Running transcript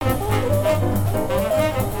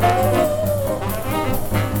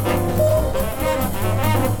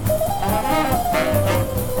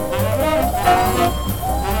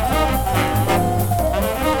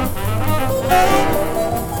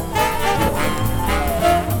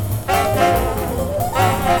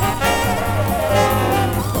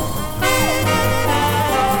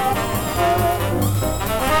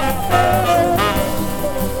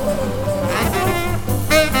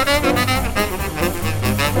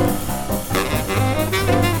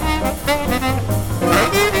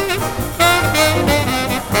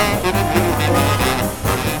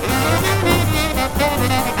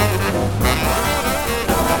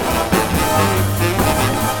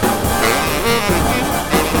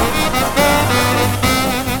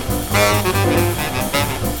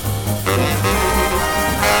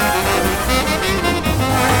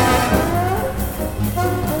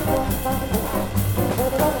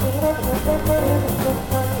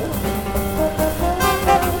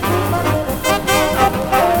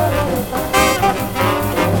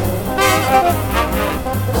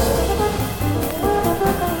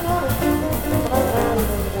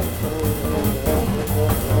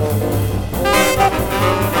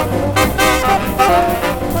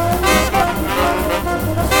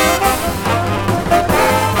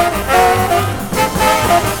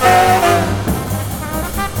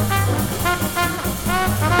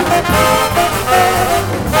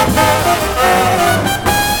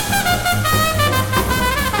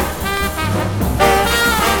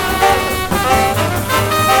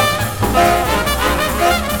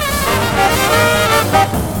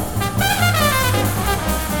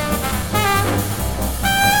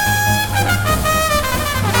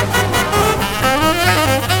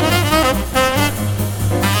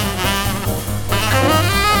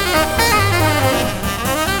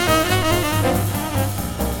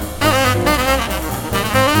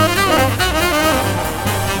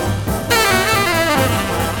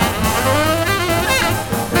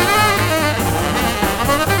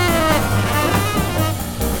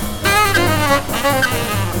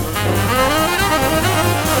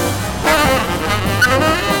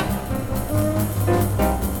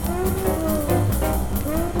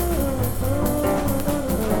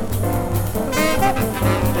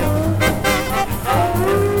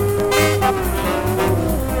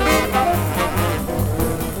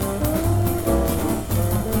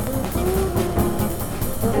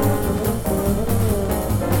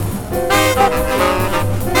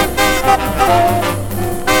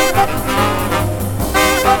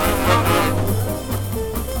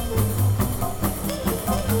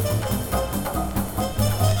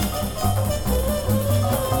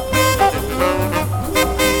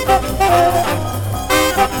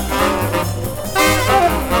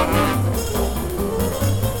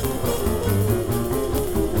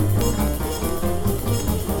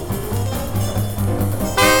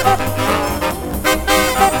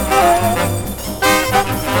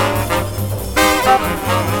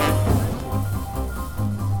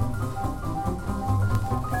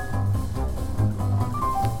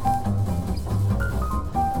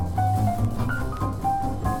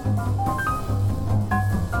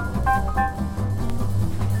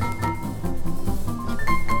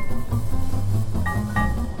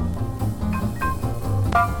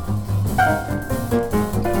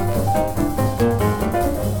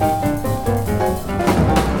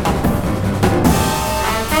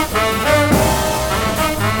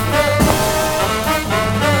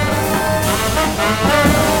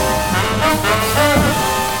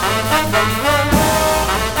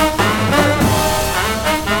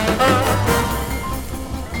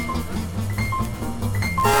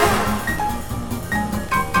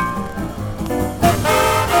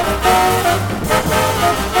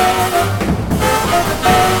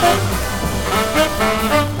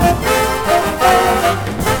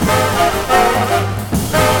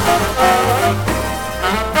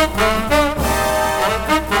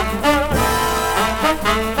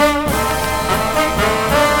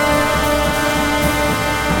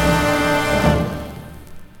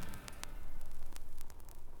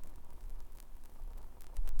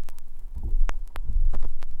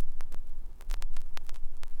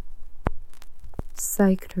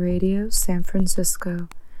Psyched Radio San Francisco,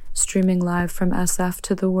 streaming live from SF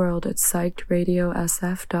to the world at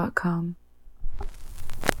psychedradiosf.com.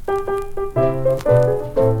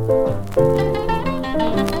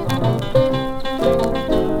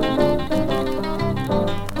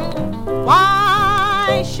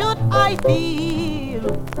 Why should I feel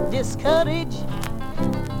discouraged?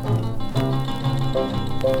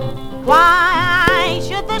 Why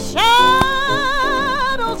should the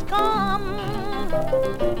shadows come?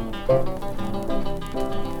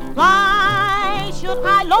 Why should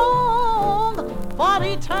I long for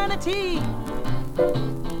eternity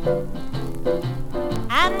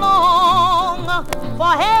and long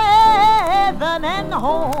for heaven and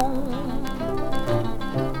home?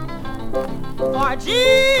 For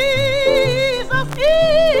Jesus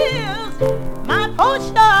is my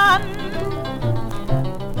portion,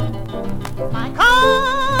 my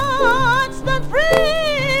constant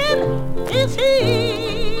friend is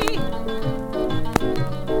He.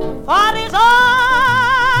 For His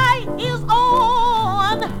eye is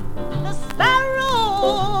on the sparrow,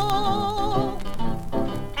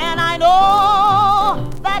 and I know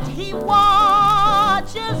that He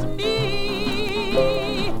watches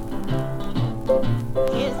me.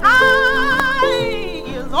 His eye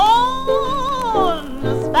is on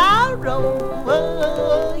the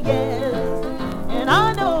sparrow, yes, and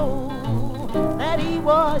I know that He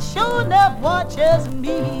sure enough watches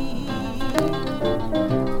me.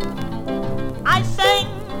 I sing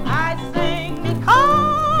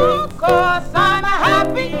because I'm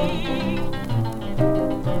happy.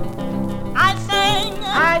 I sing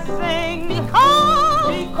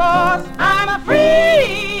because I'm free.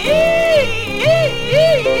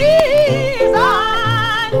 His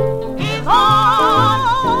eye is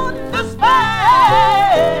on the sparrow,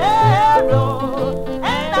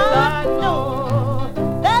 and I know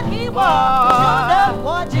that He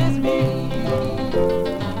watches me.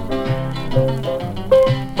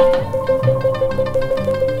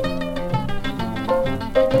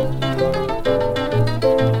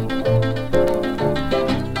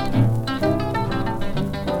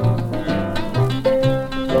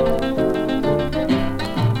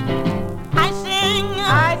 I sing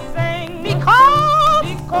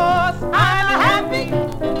because I'm happy.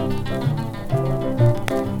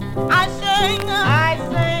 I sing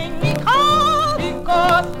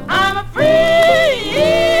because I'm free.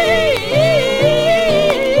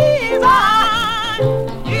 His eye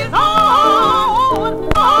is on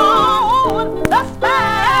the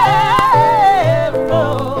sparrow,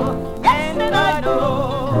 and I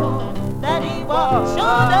know that He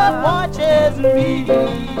sure watches me.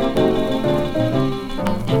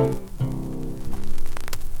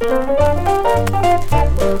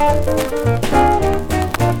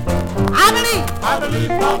 I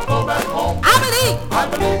believe I'll go back home. I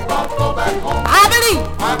believe I'll go back home. I believe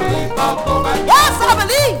I'll go back home. yes, I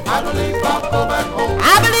believe I'll go back home.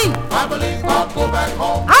 I believe I'll go back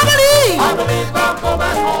home. I believe I'll go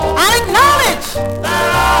back home. I acknowledge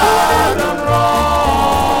That I've done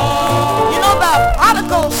wrong. you know the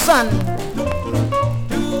prodigal son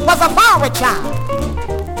was a borrowed child.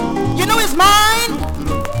 You know his mind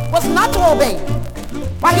was not to obey.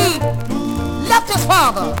 Why he left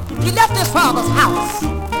his father's house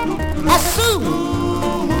as soon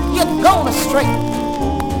he had gone astray.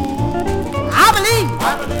 I believe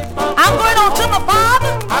I'm going on to my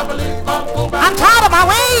father. I believe I'll go back. I'm tired of my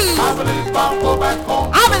ways. I believe I'll go back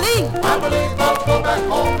home. I believe I believe I'll go back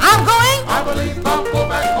home. I'm going. I believe I'll go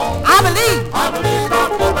back home. I believe I believe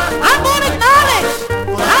I'll go back home. I'm going to acknowledge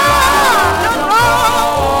done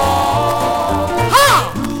wrong.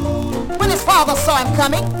 How? When his father saw him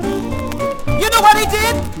coming, you know what he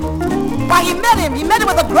did? Why, he met him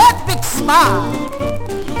with a great big smile.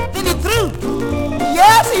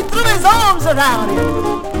 Yes, he threw his arms around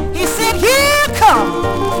him. He said, here come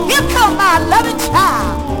my loving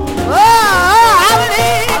child. Oh, I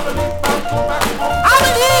believe. I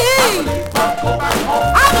believe.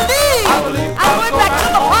 I believe. I'm going back to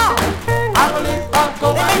the park.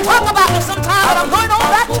 They may talk about me sometimes, but I'm going on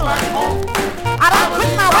back to it. I don't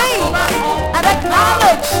quit my way and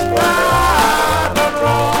acknowledge.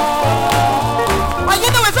 Well, you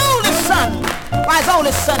know his oldest son. Why his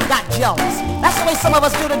oldest son got jealous. That's the way some of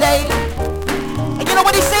us do today. And you know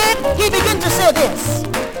what he said? He began to say this.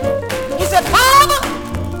 He said, Father,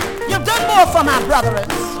 you've done more for my brothers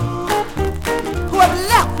who have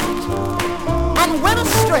left and went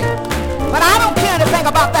astray. But I don't care anything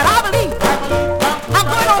about that. I believe. I'm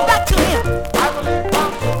going on back to him.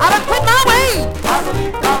 I done quit my way.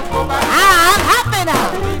 I'm happy now.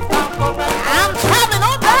 I'm traveling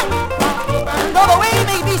on back. And though the way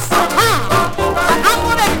may be sometime, but I'm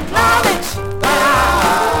going to acknowledge.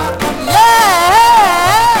 Yeah,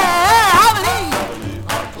 I believe.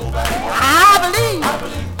 I believe.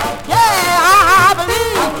 Yeah, I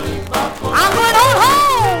believe. I'm going on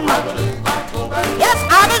home. Yes,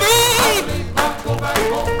 I believe.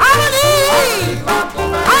 I believe.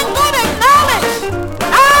 I'm going to acknowledge.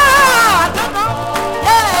 I don't know.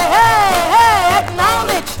 Yeah,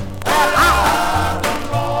 acknowledge.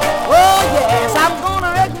 Oh, yes, I'm going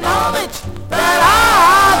to acknowledge that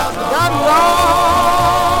I've done wrong.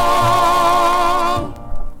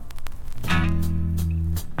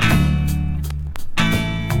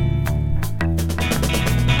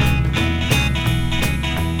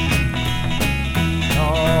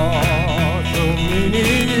 So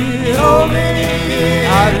many years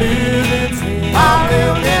I lived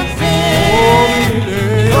in sin.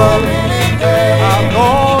 So many days I've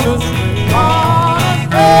gone astray.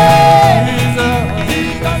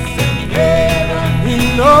 Jesus in heaven, He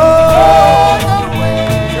knows the way.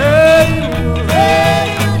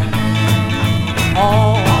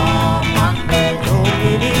 On Monday, so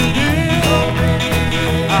many years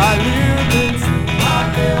I lived in sin.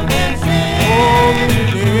 So many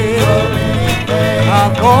days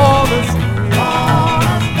I've gone astray.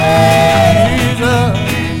 Jesus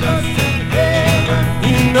in heaven,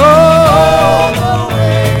 He knows the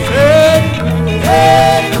way. Say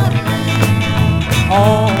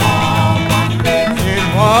on Monday, said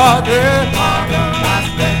what if I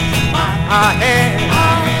stretch my hand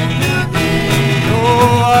to Thee? No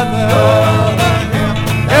other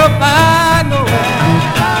help I know.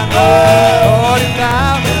 Lord, if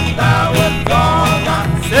Thou wert gone,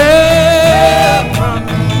 save from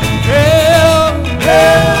me. Tell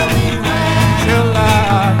me when shall I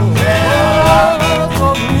go? So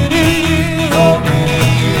many years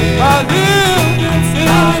I lived in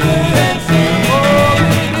sin. So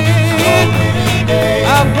many days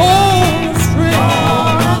I've gone astray.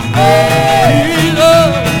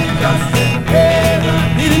 Jesus in heaven,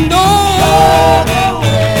 He knows the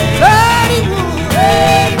way. Said He would.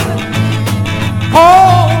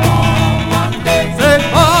 Oh, one day, said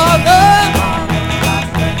Father,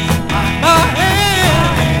 my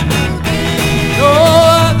hand to Thee. No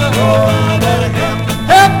other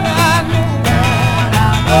help I know.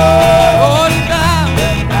 Lord, if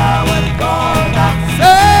Thou wert gone,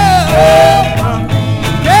 save from me.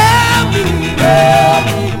 Tell me when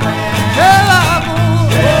shall I go?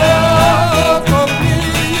 So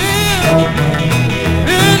many years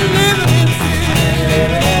been living in sin.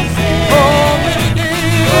 So many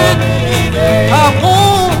days I've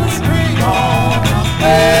gone astray.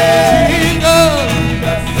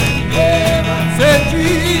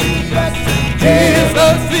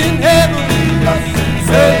 Jesus in heaven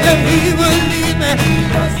said that He would lead me.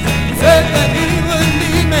 Said that He would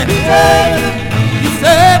lead me. He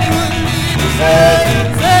said He would lead me. Said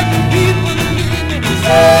that He would lead me.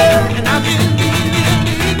 And I believe He'll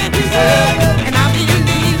lead me. And I believe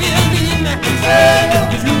He'll lead me.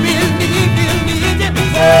 If you believe He'll lead you,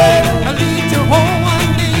 I'll lead you home one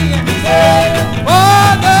day.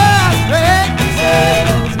 Father, I pray,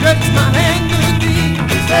 stretch my hand to Thee.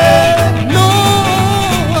 No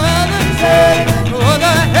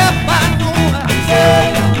other help I know.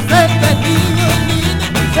 Said that He will lead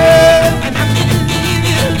me, and I believe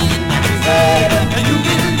He'll lead me. And you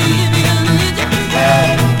believe He'll lead you.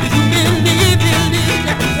 You believe He'll lead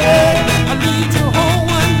you. I'll lead you home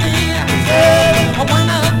one day. One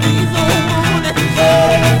of these old mornings.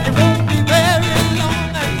 It won't be very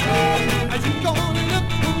long. Are you gonna look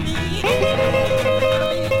for me?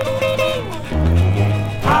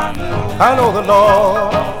 I know the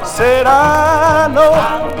Lord said I know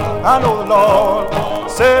the Lord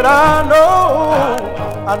said I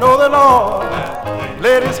know the Lord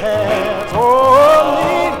laid His hand hands on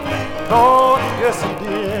me, Lord, yes he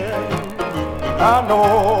did. I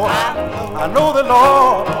know the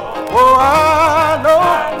Lord, oh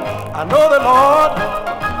I know the Lord,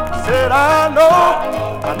 said I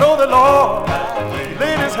know the Lord, he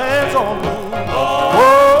laid his hands on me,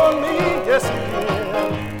 yes he did.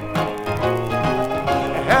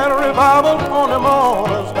 I had a revival on the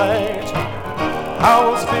mountains night, I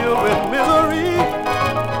was filled with misery.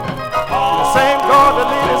 The same God that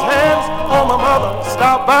laid his hands on my mother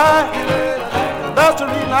stopped by. That's the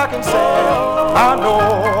reason I can say I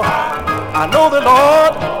know the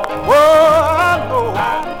Lord. Whoa,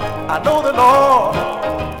 I know the Lord.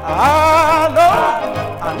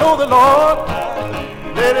 I know the Lord.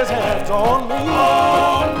 Laid his hands on me.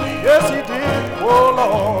 Yes, he did. Oh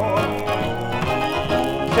Lord.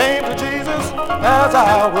 Came to Jesus as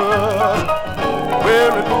I was,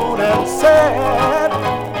 weary, cold and sad.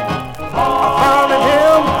 I found in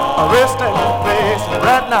him a resting place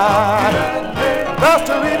that night. That's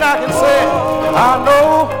the reason I can say I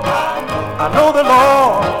know the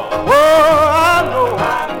Lord. Whoa,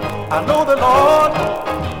 I know the Lord.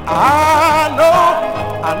 I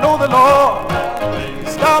know the Lord. He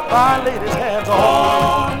stopped by and laid his hands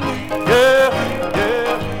on me. Yeah.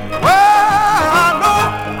 Well, I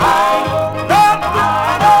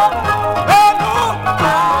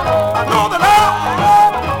know the Lord.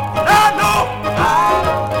 I know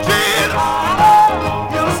Jesus.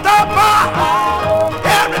 He'll stop by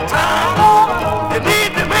every time you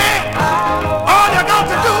need me, man. All you got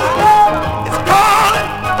to do is call it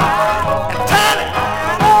and tell it.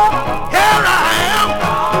 Here I am,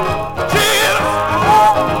 Jesus.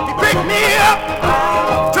 He picked me up,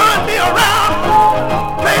 turned me around,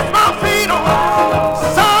 placed my feet on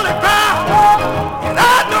solid ground. And I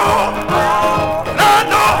know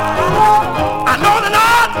the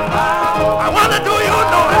Lord. I wonder, do you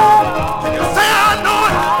know it? Can you say I know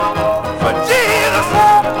it? For Jesus,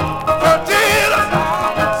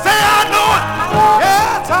 say I know it.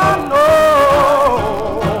 Yes, I know.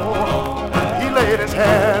 He laid his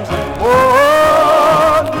hands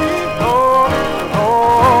on me, Lord.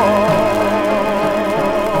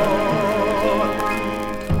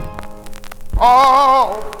 Oh,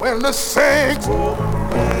 when the saints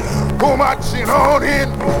go marching on in,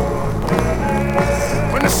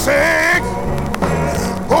 when the saints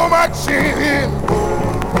go marching in,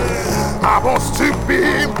 I want to be,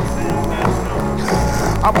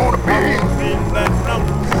 I want to be,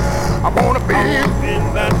 I want to be,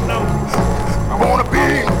 I want to be,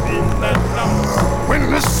 when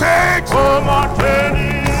the saints go marching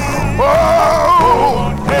in,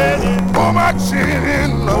 oh, go marching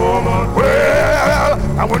in, well,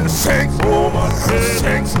 and when the saints, when the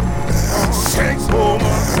saints, go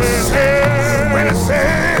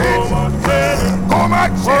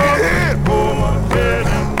marching in,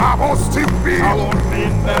 I want to be,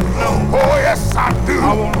 oh yes I do, I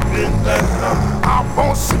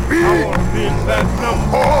want to be,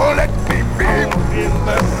 oh let me be,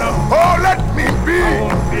 oh let me be,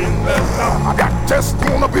 I just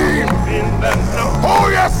wanna be, oh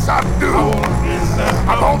yes I do, I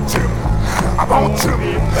want to, I want to,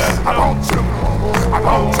 I want to, I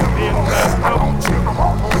want to, I want to,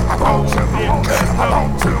 I want to, I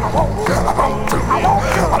want to, I want to,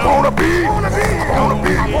 I wanna be, I wanna be, I wanna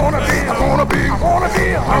be, I wanna be, I wanna be,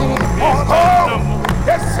 oh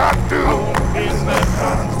yes I do.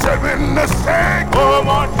 Said when the saints go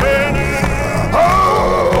marching in, oh,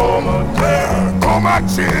 go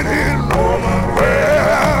marching in,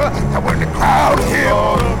 well, and when the crowd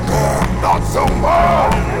hear, not so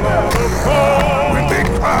much, when they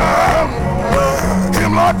climb,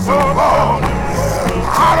 him not so long,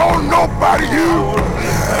 I don't know about you,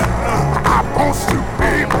 I want to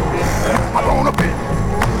be, I wanna be,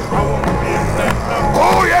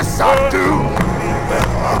 oh yes I do,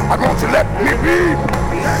 I want to let me be,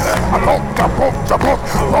 I want to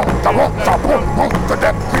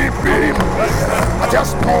let me be, I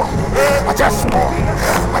just want, I just want,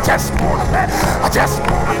 I just want, I just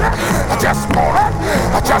want, I just want,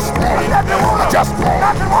 I just want, I just want,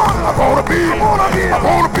 I wanna be, I wanna be, I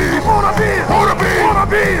wanna be, I wanna be, I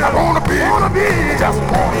wanna be, I wanna be, just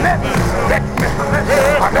want, let me, let me, let me,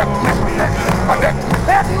 let me, let me, let me,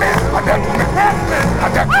 let me, let me,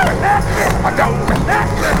 let me,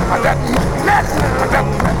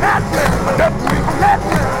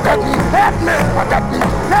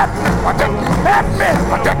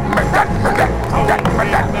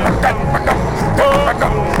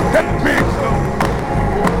 let me,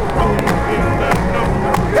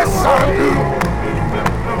 yes I do.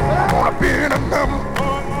 I wanna be in a number.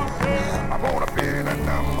 I wanna be in a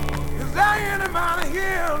number. Is there anybody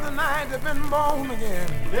here tonight? might have been born again.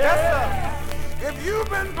 Yes, sir. If you've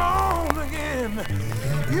been born again,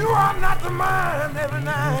 you are not the mind every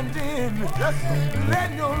now and then. Yes, sir.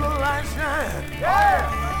 Let your little light shine.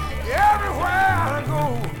 Yeah. Everywhere I go,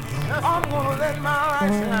 I'm gonna let my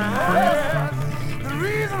light shine. The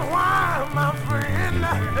reason why, my friend,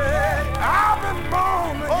 I've been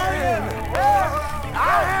born again.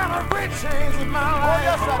 I had a great change in my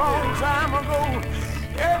life a long time ago.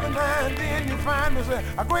 Every now and then you find there's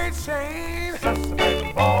a great change.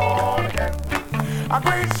 Born again. A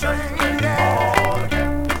great change, yeah.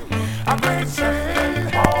 A great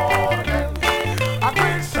change. A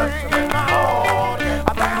great change now.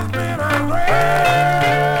 There's been a great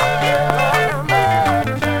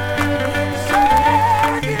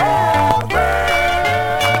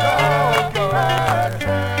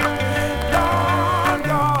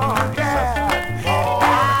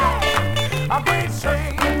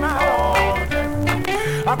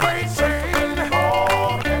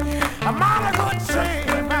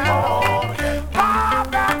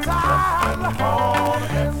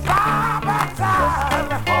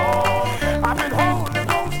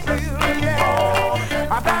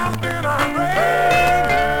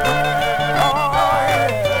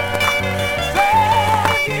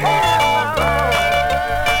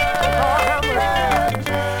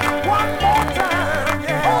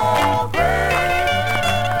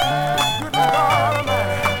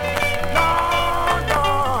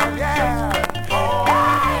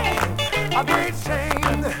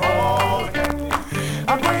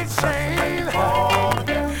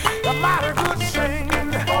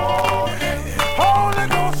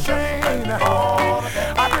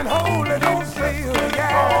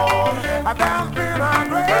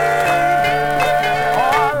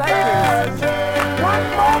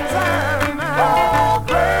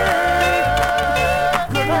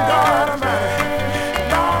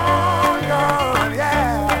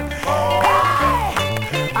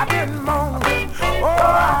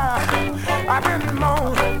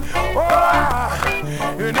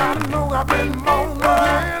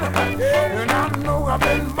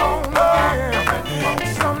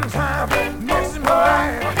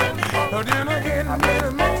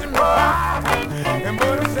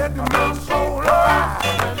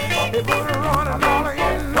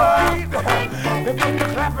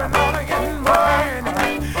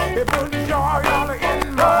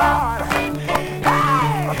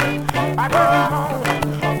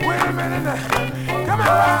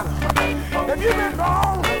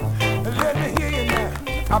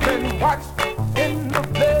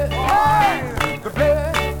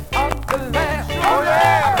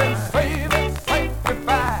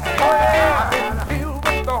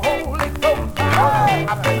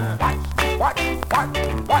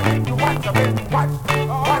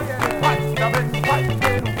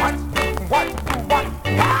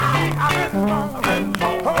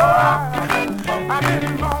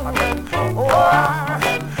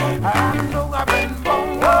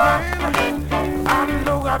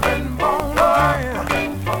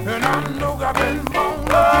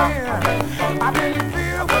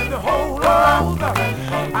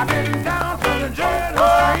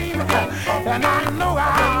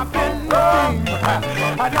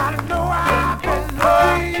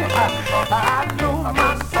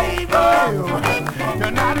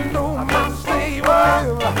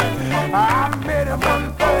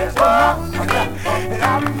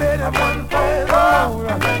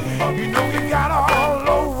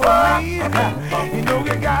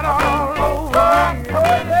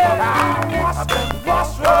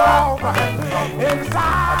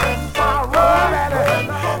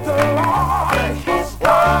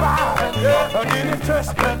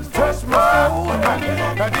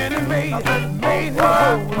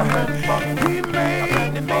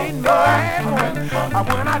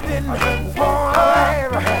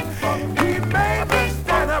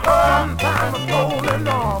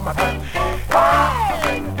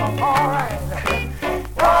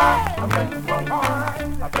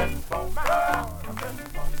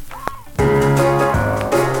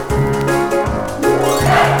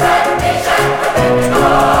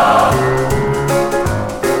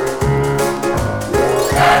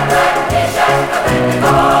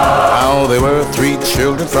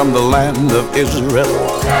from the land of Israel.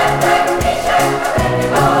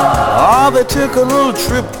 Oh, they took a little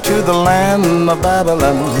trip to the land of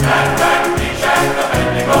Babylon.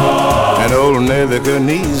 And old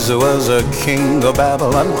Nebuchadnezzar was a king of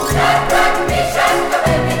Babylon.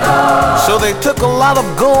 So they took a lot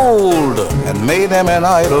of gold and made him an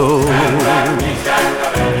idol.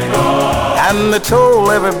 And they told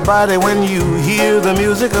everybody, when you hear the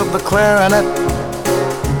music of the clarinet,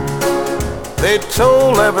 They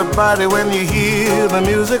told everybody when you hear the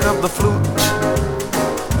music of the flute.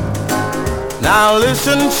 Now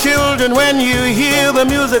listen, children, when you hear the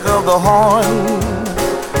music of the horn.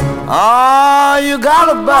 Ah, you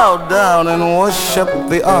gotta bow down and worship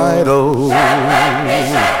the idol.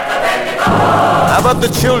 But the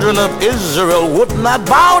children of Israel would not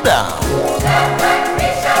bow down.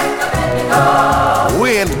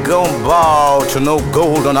 We ain't gonna bow to no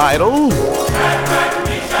golden idol.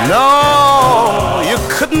 No, you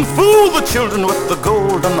couldn't fool the children with the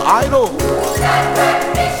golden idol.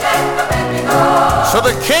 So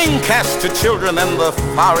the king cast the children in the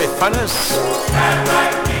fiery furnace.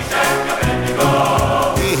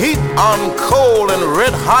 He heat on coal and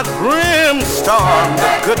red hot brimstone, the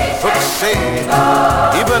good folks say.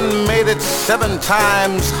 Even made it 7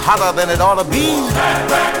 times hotter than it ought to be.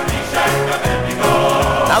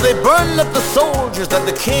 Now they burned up the soldiers that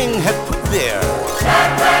the king had put there.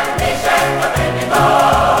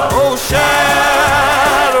 Oh,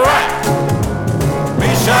 Shadrach,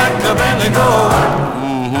 Meshach, Abednego.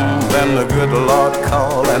 Then the good Lord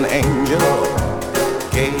called an angel,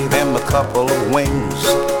 gave him a couple of wings.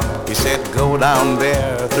 He said, go down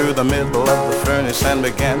there through the middle of the furnace and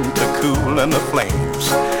began to cool in the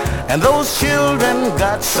flames. And those children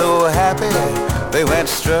got so happy, they went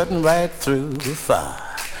strutting right through the fire.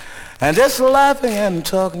 And just laughing and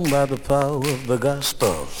talking about the power of the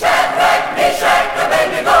gospel. Shadrach, Meshach,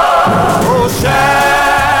 Abednego. Oh,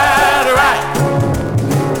 Shadrach,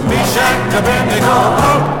 Meshach,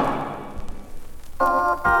 Abednego.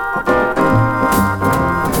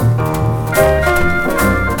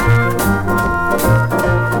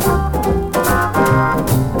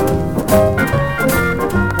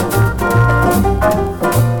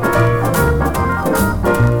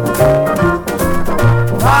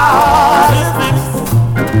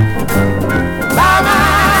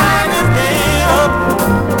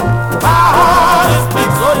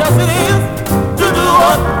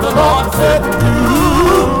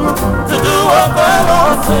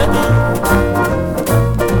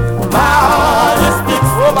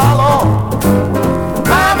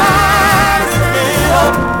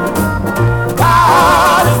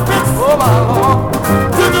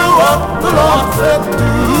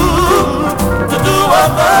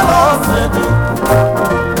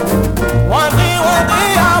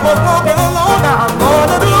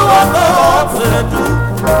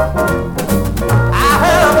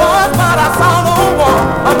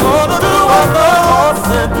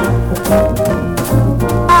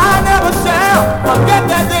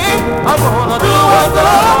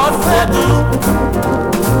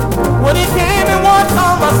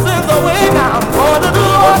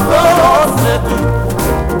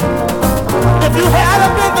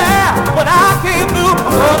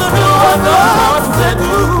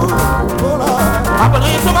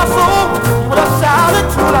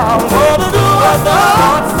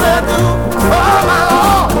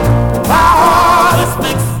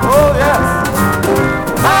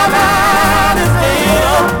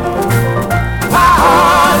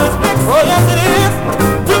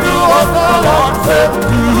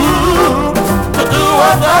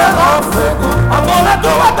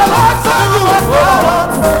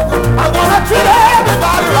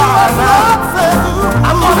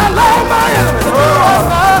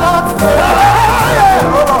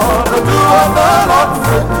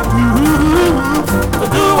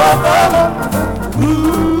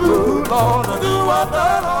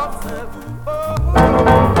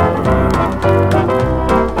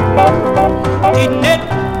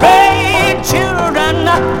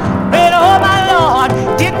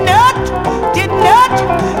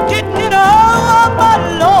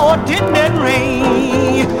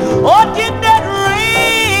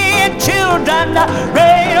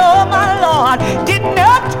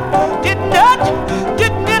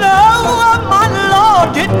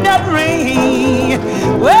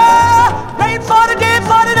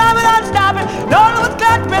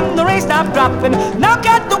 Knock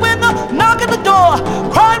at the window, knock at the door.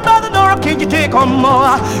 Crying by the door, can you take on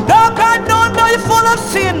more? Knock at the door, know you're full of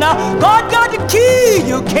sin. God got the key,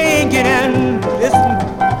 you can't get in. Listen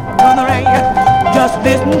to the rain, just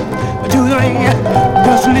listen to the rain.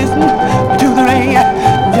 Just listen to the rain,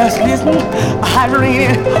 just listen. I've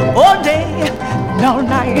rain all day and all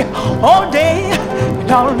night, all day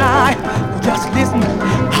and all night. Just listen,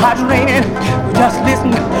 I've rain. Just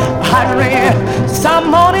listen, I've rain. Some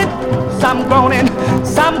morning, some groaning,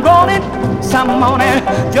 some groaning, some moaning.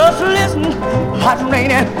 Just listen, hot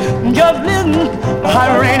raining. Just listen,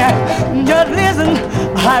 hot raining. Just listen,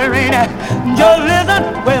 hot raining. Just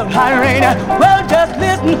listen, well, hot raining. Well, just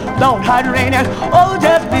listen, Lord, hot raining. Oh,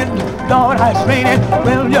 just listen, Lord, it's raining.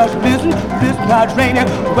 Well, just listen, listen, how it's raining.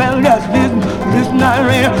 Well, just listen, listen, how it's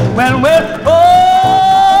raining. Well,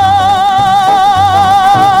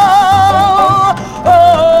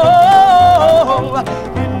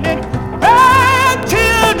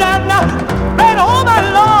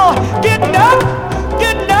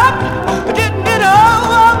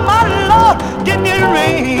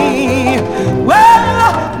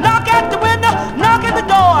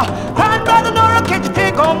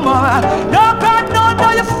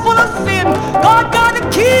 no, you're full of sin. God got the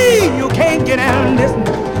key, you can't get in. Listen,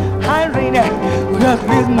 hot raining, just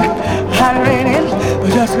listen. Hot raining,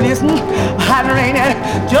 just listen. Hot raining,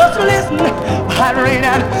 just listen. Hot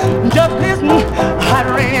raining, just listen. Hot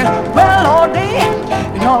raining, well, all day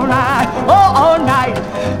and all night, oh, all night.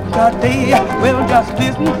 The day, well, just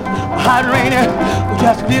listen. Hot raining,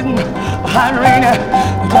 just listen. Hot raining,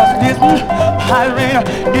 just listen. Hot raining,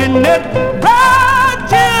 didn't it rain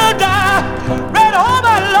till die? Rain, oh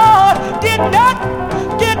my Lord, did not,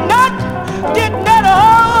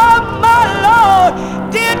 oh my Lord,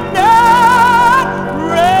 did not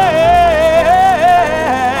rain.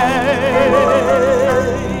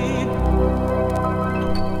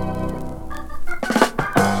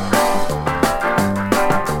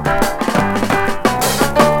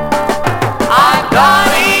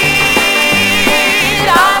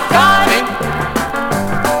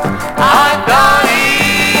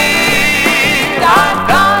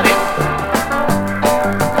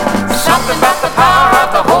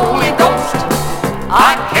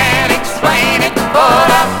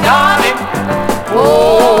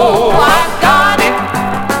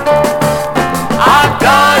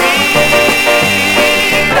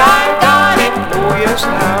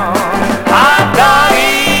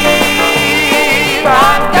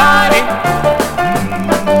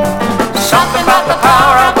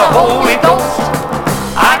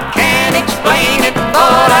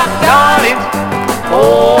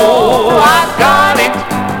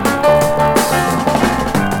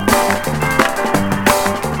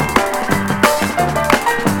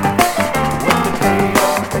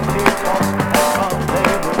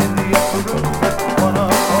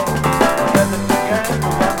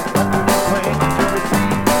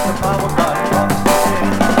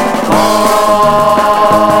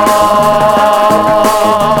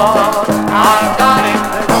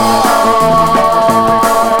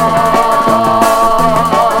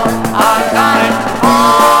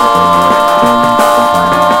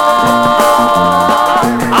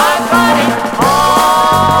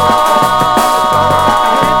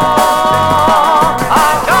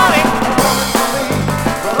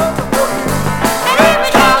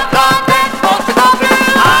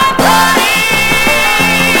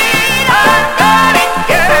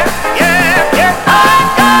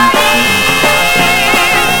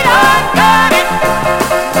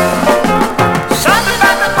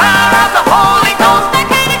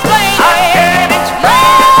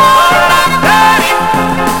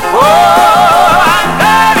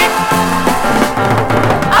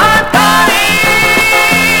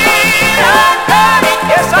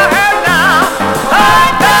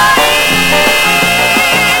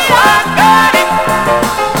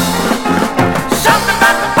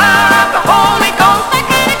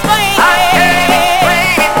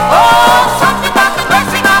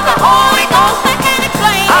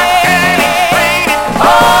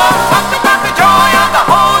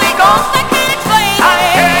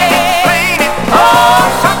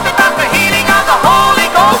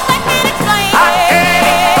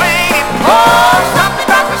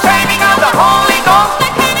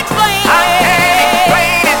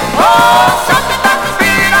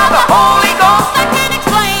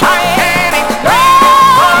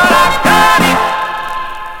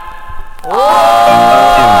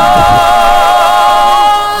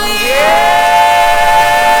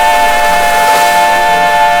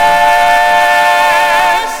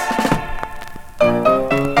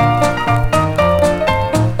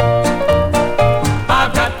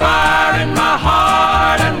 I've got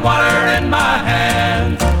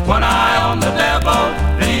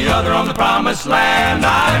promised land.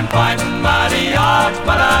 I'm fighting mighty odds,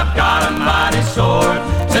 but I've got a mighty sword.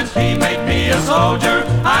 Since he made me a soldier,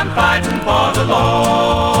 I'm fighting for the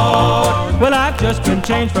Lord. Well, I've just been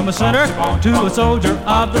changed from a sinner to a soldier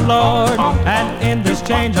of the Lord. And in this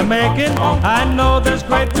change I'm making, I know there's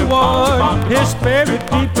great reward. His spirit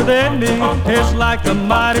deep within me is like a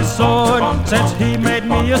mighty sword. Since he made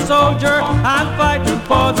me a soldier, I'm fighting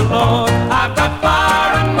for the Lord. I've got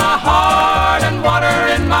fire in my heart and water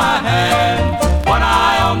in my hand. One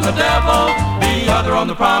eye on the devil, the other on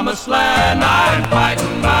the promised land. I'm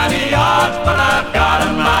fighting mighty odds, but I've got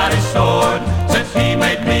a mighty sword.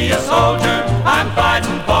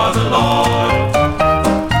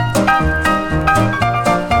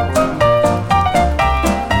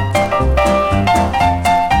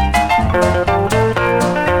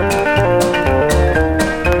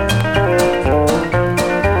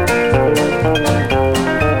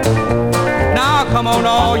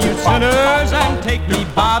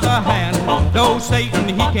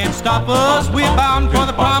 stop us. We're bound for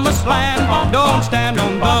the promised land. Don't stand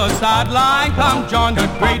on the sideline. Come join the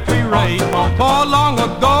great parade. For long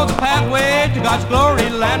ago the pathway to God's glory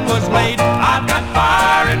land was laid. I've got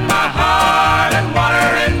fire in my heart and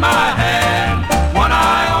water in my hand. One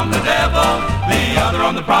eye on the devil, the other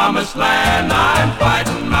on the promised land. I'm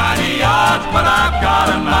fighting mighty odds, but I've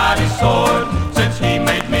got a mighty sword. Since he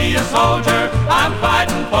made me a soldier, I'm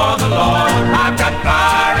fighting for the Lord. I've got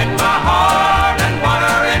fire in my heart and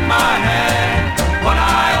water in my hand. One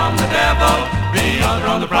eye on the devil, the other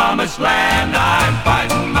on the promised land. I'm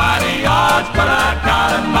fighting mighty odds, but I've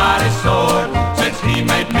got a mighty sword. Since he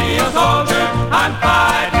made me a soldier, I'm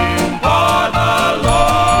fighting for the Lord.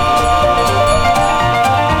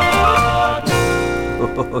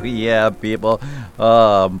 Oh, yeah, people.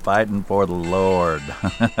 Oh, I'm fighting for the Lord.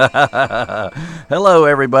 Hello,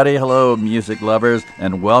 everybody. Hello, music lovers,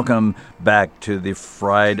 and welcome back to the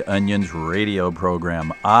Fried Onions radio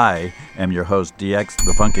program. I am your host, DX,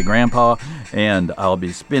 the Funky Grandpa, and I'll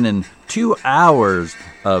be spinning 2 hours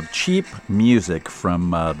of cheap music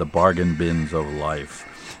from the bargain bins of life.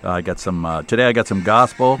 I got some today. I got some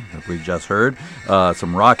gospel that we just heard,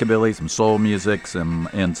 some rockabilly, some soul music,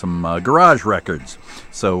 and some garage records.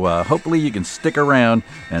 So hopefully you can stick around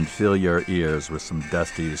and fill your ears with some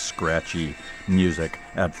dusty, scratchy music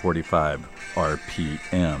at 45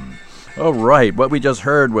 RPM. All right, what we just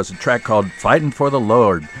heard was a track called "Fightin' for the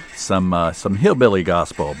Lord," some hillbilly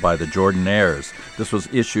gospel by the Jordanaires. This was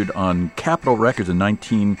issued on Capitol Records in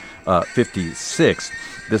 1956.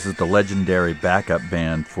 This is the legendary backup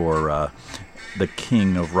band for the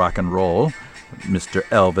king of rock and roll, Mr.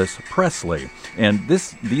 Elvis Presley. And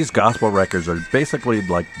these gospel records are basically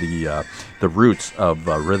like the roots of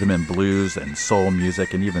rhythm and blues and soul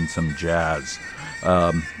music and even some jazz.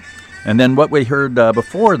 And then what we heard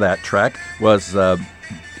before that track was,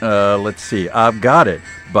 let's see, "I've Got It"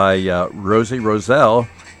 by Rosie Roselle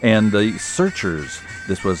and the Searchers.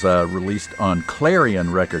 This was released on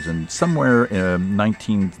Clarion Records in somewhere in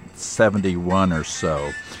 1971 or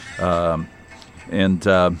so. And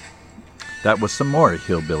that was some more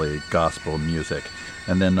hillbilly gospel music.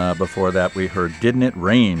 And then before that we heard "Didn't It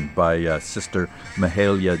Rain" by Sister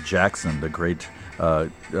Mahalia Jackson, the great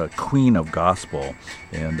queen of gospel.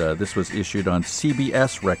 And this was issued on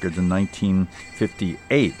CBS Records in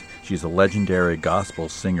 1958. She's a legendary gospel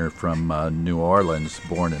singer from New Orleans,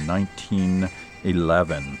 born in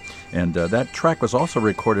 1911. And that track was also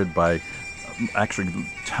recorded by actually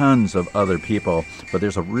tons of other people, but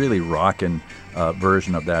there's a really rockin'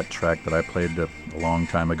 version of that track that I played a long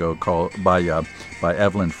time ago called by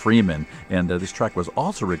Evelyn Freeman. And this track was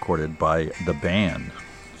also recorded by the band.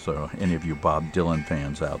 So any of you Bob Dylan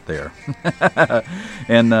fans out there.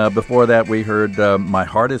 And before that we heard "My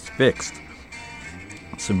Heart Is Fixed,"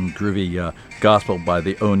 some groovy gospel by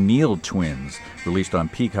the O'Neill Twins, released on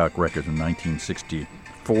Peacock Records in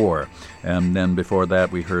 1964. And then before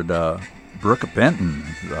that we heard Brooke Benton,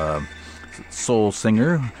 soul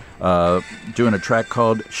singer, doing a track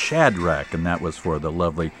called "Shadrach," and that was for the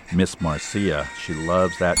lovely Miss Marcia. She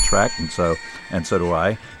loves that track, and so do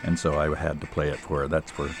I, and so I had to play it for her.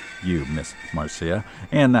 That's for you, Miss Marcia.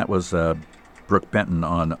 And that was Brooke Benton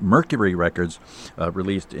on Mercury Records,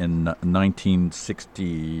 released in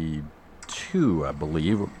 1962, I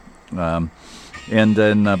believe. And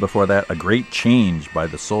then before that, "A Great Change" by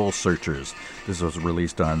the Soul Searchers. This was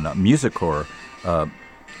released on Musicor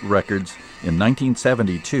Records in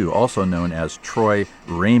 1972, also known as Troy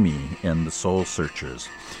Ramey and the Soul Searchers.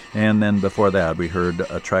 And then before that, we heard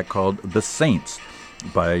a track called "The Saints"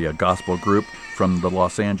 by a gospel group from the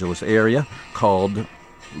Los Angeles area called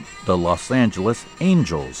the Los Angeles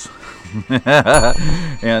Angels.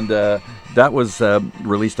 And that was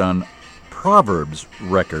released on Proverbs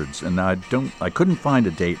Records, and I couldn't find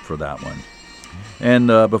a date for that one. And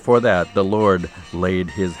before that, "The Lord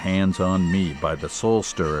Laid His Hands on Me" by the Soul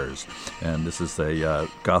Stirrers. And this is a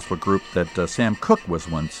gospel group that Sam Cooke was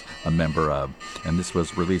once a member of. And this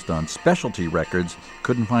was released on Specialty Records.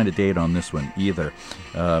 Couldn't find a date on this one either.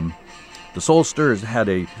 The Soul Stirrers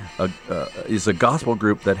is a gospel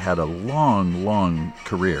group that had a long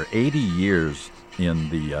career, 80 years in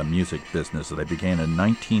the music business. They began in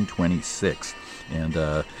 1926, and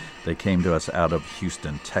they came to us out of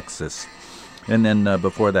Houston, Texas. And then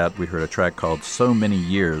before that, we heard a track called "So Many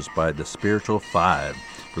Years" by the Spiritual Five,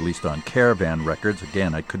 released on Caravan Records.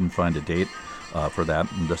 Again, I couldn't find a date for that.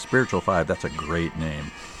 And the Spiritual Five, that's a great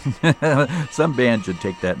name. Some band should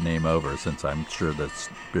take that name over, since I'm sure the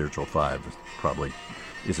Spiritual Five probably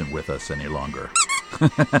isn't with us any longer.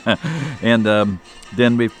 And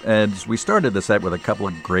then we started the set with a couple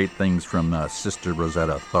of great things from Sister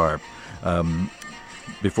Rosetta Tharpe.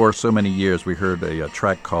 before so many years, we heard a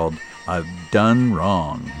track called I've Done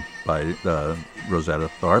Wrong by Rosetta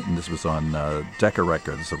Tharpe, and this was on Decca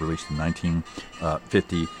Records, released in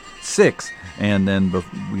 1956. And then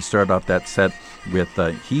we started off that set with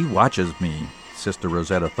He Watches Me, Sister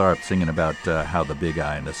Rosetta Tharpe singing about how the big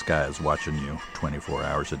eye in the sky is watching you 24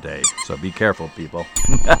 hours a day. So be careful, people.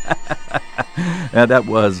 And that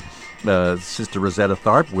was Sister Rosetta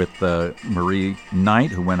Tharpe with Marie Knight,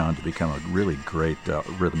 who went on to become a really great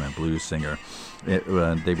rhythm and blues singer.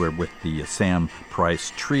 They were with the Sam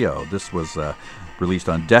Price Trio. This was released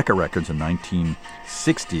on Decca Records in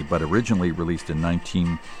 1960, but originally released in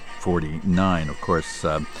 1949. Of course,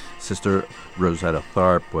 Sister Rosetta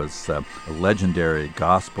Tharpe was a legendary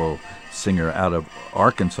gospel singer out of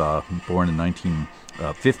Arkansas, born in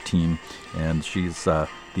 1915, and she's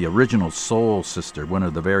the original soul sister, one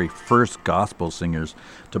of the very first gospel singers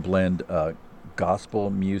to blend gospel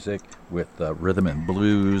music with rhythm and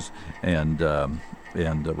blues and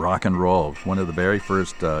rock and roll. One of the very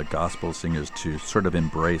first gospel singers to sort of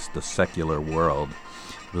embrace the secular world.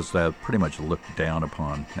 It was pretty much looked down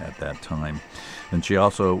upon at that time. And she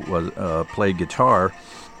also was played guitar,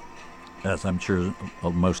 as I'm sure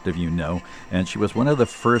most of you know, and she was one of the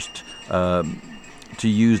first to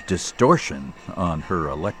use distortion on her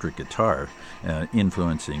electric guitar,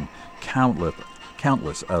 influencing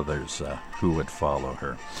countless others who would follow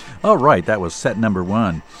her. All right, that was set number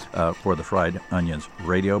 1 for the Fried Onions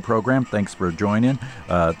radio program. Thanks for joining.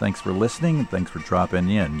 Thanks for listening. Thanks for dropping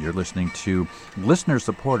in. You're listening to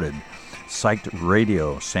listener-supported Psyched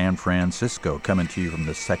Radio San Francisco, coming to you from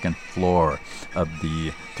the second floor of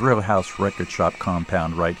the Thrill House Record Shop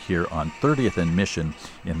compound right here on 30th and Mission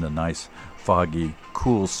in the nice, foggy,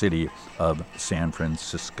 cool city of San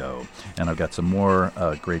Francisco. And I've got some more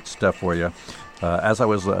great stuff for you. As I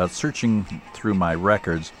was searching through my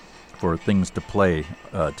records for things to play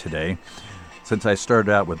today, since I started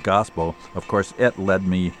out with gospel, of course, it led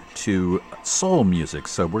me to soul music.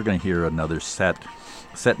 So we're going to hear another set.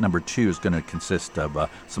 Set number 2 is going to consist of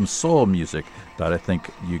some soul music that I think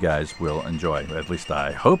you guys will enjoy. At least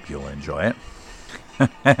I hope you'll enjoy it.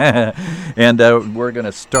 And we're going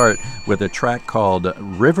to start with a track called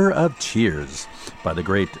River of Tears by the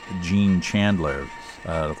great Gene Chandler.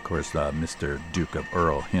 Of course, Mr. Duke of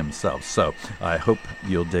Earl himself. So I hope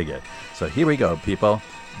you'll dig it. So here we go, people.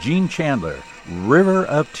 Gene Chandler, River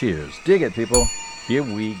of Tears. Dig it, people. Here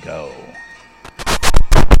we go.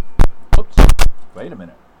 Oops. Wait a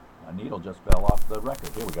minute. A needle just fell off the record.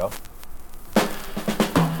 Here we go.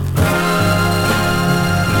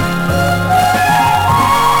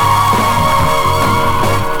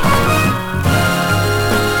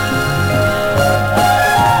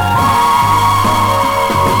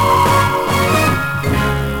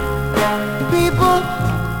 People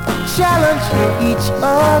challenge each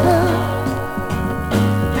other.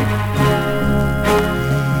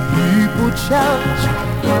 People challenge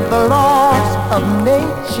the laws of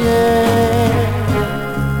nature.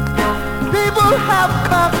 People have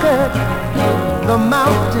conquered the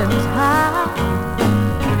mountains high,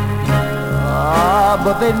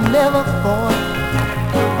 but they never thought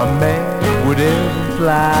a man would ever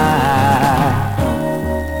fly.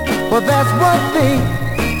 But there's one thing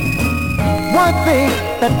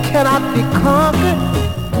that cannot be conquered.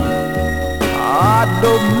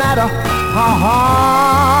 No matter how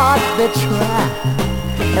hard they try.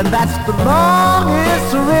 And that's the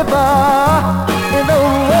longest river in the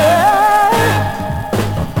world,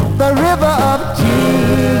 the river of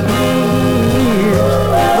tears, the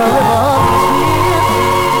river of tears.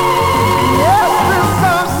 Yes, this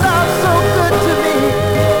song sounds so good to me,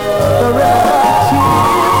 the river of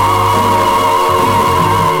tears.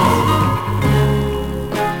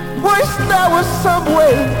 Wish there was some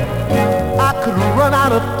way I could run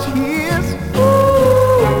out of tears.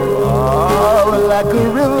 Like a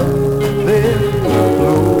river, they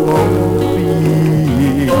flow on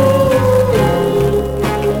me.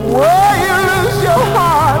 Where you lose your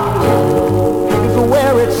heart is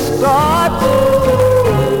where it starts,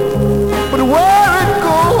 but where it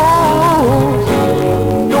goes,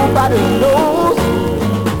 nobody knows.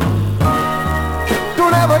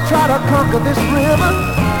 Don't ever try to conquer this river.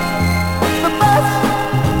 The best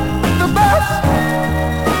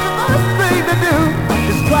thing to do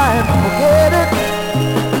is try and forget it.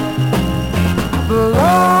 The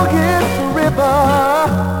longest river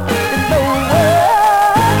in the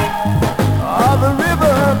world, the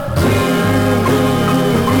river of tears,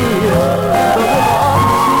 the river of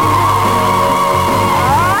tears.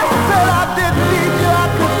 I said I didn't need you, I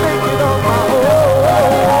could make it on my own.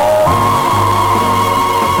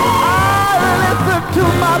 I listened to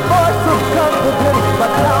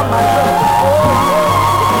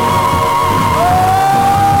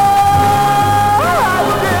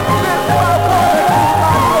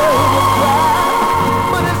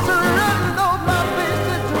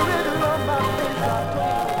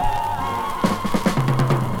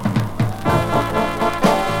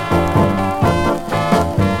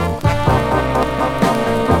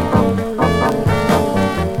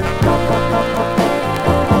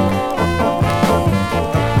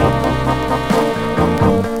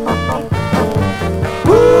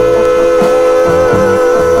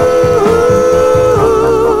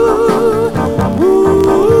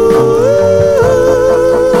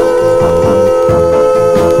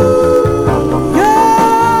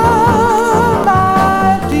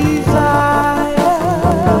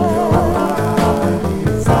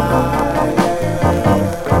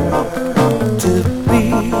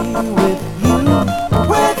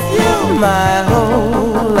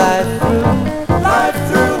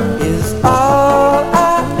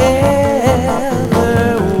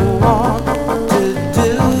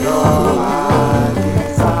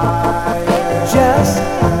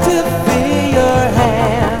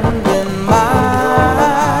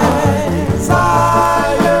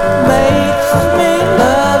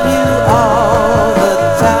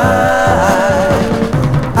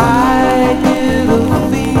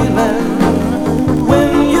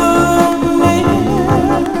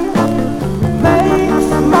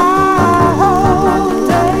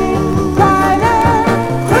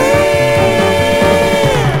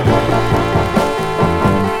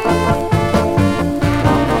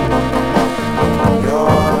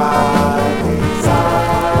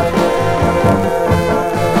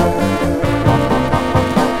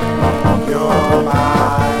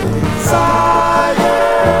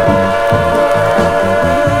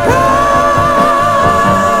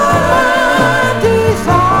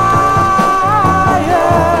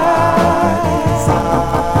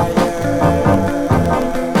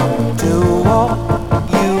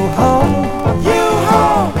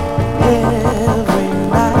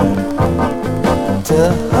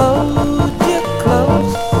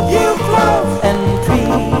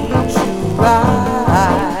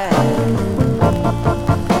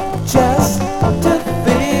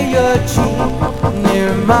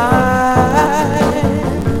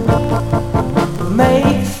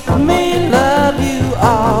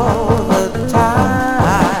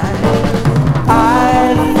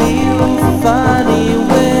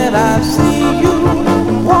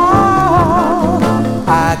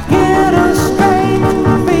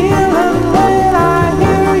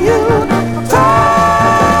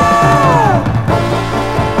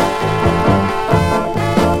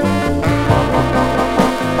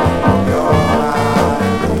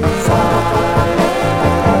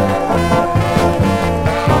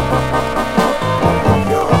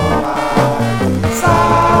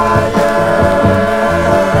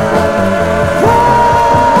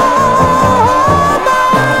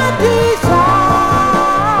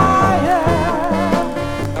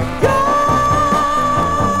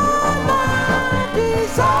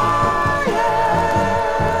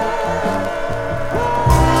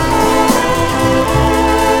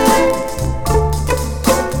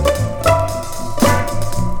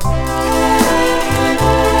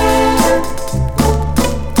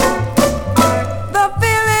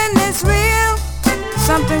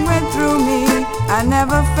Something went through me, I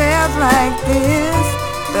never felt like this.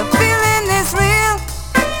 The feeling is real,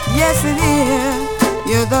 yes it is.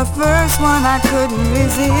 You're the first one I couldn't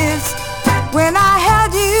resist. When I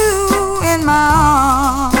held you in my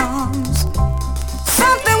arms,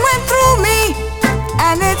 something went through me,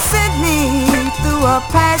 and it sent me through a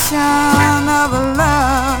passion of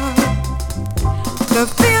love. The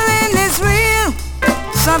feeling is real,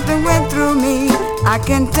 something went through me, I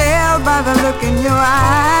can tell by the look in your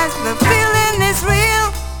eyes. The feeling is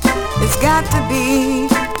real, it's got to be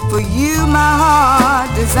for you my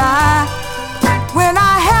heart desire. When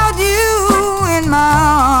I held you in my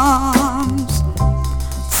arms,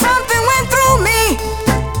 something went through me,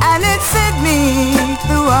 and it sent me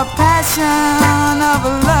through a passion of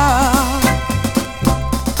love.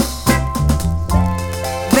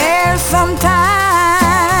 There's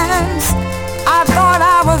sometimes I thought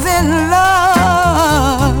I was in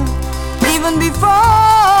love even before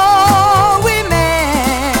we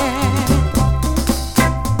met,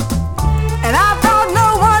 and I thought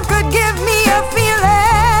no one could give me a feeling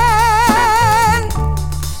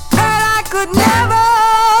that I could never,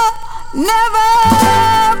 never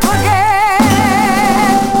forget.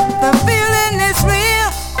 The feeling is real,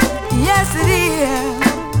 yes it is.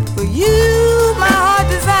 For you my heart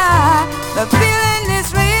desire. The feeling is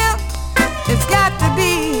real, it's got to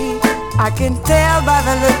be. I can tell by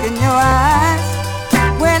the look in your eyes.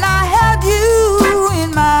 When I held you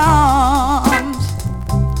in my arms,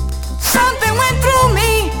 something went through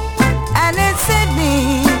me, and it sent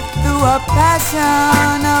me through a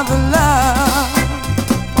passion of love.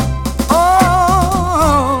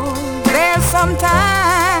 Oh, there's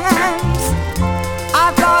sometimes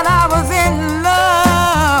I thought I was in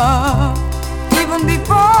love even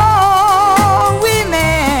before we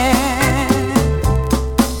met,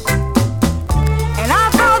 and I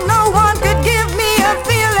thought no one could give me a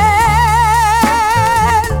feeling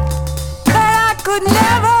that I could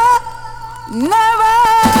never, never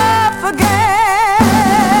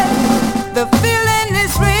forget. The feeling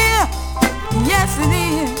is real, yes it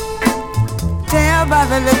is. Tell by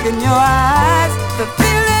the look in your eyes. The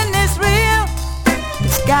feeling is real,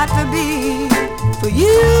 it's got to be for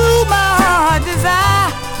you my heart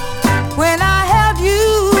desire. When I held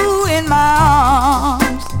you in my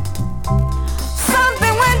arms,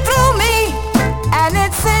 something went through me, and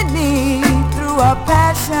it sent me through a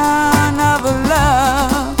passion of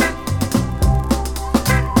love.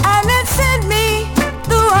 And it sent me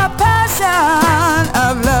through a passion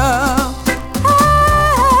of love.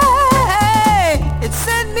 Hey, it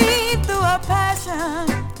sent me through a passion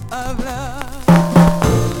of love.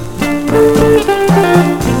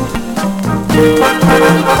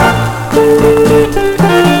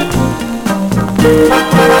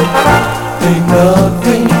 Ain't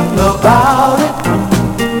nothing about it.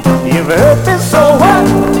 You've hurt me so what?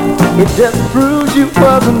 It just proves you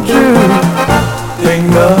wasn't true. Ain't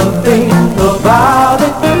nothing about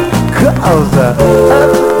it. 'Cause other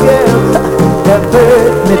girls have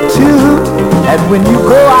hurt me too. And when you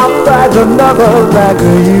go out, there's another like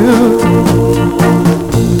you.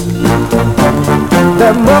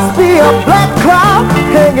 There must be a black cloud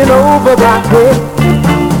hanging over that head.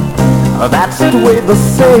 That's the way the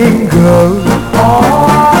saying goes.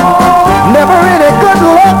 Never any good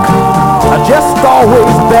luck, just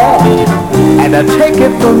always bad. And I take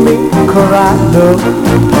it from me, 'cause I know.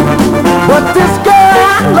 But this girl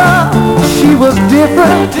I love, she was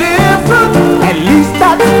different. At least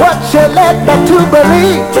that's what she led me to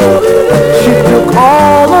believe. She took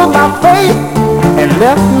all of my faith and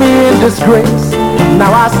left me in disgrace.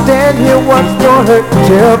 Now I stand here once more hurt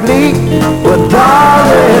terribly. But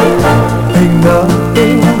darling, ain't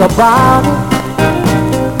nothing about it.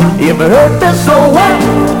 If it hurt me so what?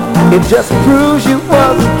 It just proves you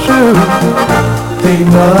wasn't true. Ain't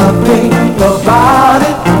nothing about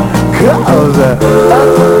it. 'Cause other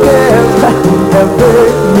girls have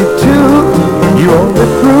hurt me too. You only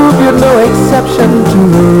prove you're no exception to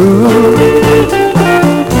the rule.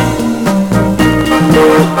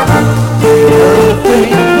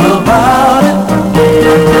 Nothing about it.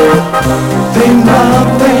 Think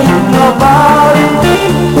nothing about it.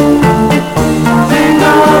 Think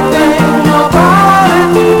nothing about it.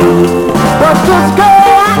 But this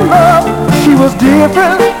girl I love, she was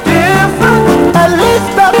different. At least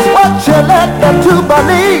that's what she led me to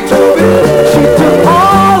believe. She took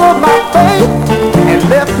all of my faith and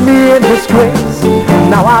left me in disgrace.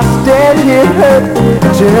 Now I stand here hurt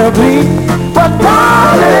terribly. But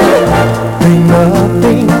darling, ain't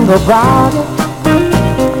nothing about it.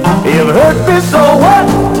 It hurt me so what?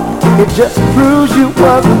 it just proves you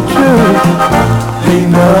wasn't true. Ain't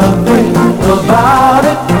nothing about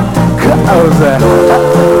it, 'cause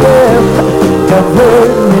have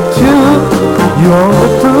hurt me too. You only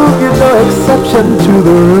prove you're no exception to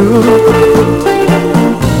the rule.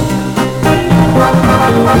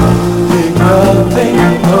 Think nothing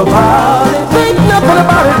about it. Think nothing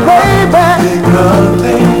about it, baby. Think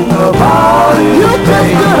nothing about it. You just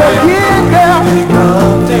do it again, girl. Think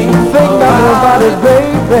nothing about it,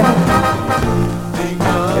 baby.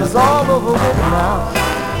 It's all over with now.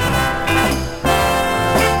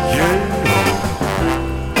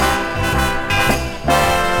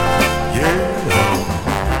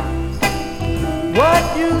 What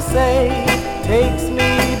you say takes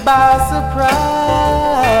me by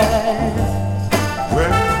surprise.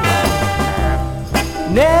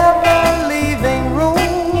 Never leaving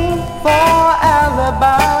room for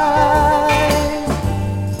alibis.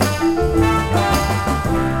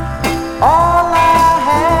 All I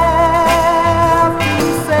have to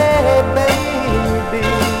say, baby,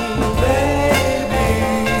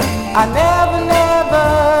 I never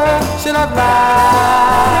should have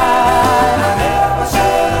lied. I never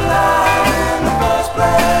should have lied in the first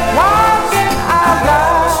place. Why did I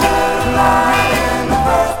lie in the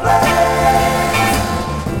first place?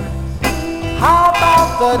 How about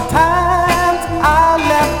the times I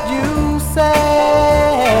left you sad?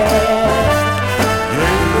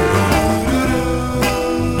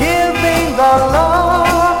 Giving the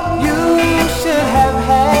love you should have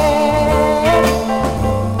had.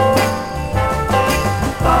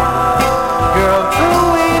 Girl,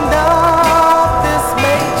 true enough, this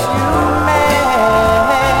makes you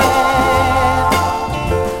mad.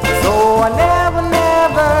 So I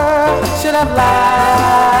never should have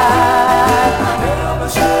lied. I never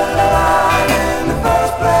should have lied in the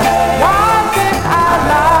first place. Why did I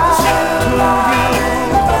lie to you in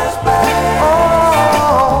the first place?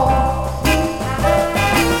 Oh,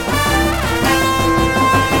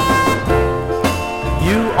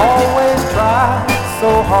 you always try so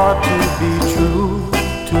hard to be true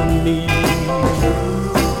to me.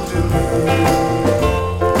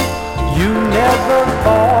 You never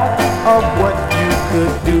thought of what you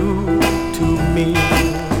could do to me.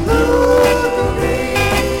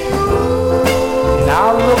 Now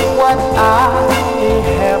look what I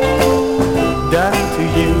have done to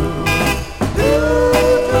you.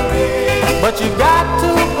 But you got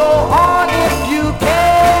to go on if you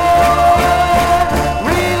can.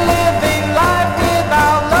 Reliving life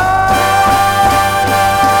without love.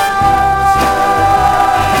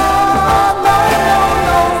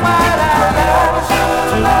 No matter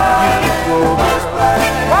to you.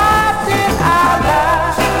 Why did I lie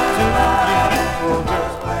to you?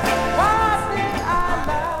 Why did I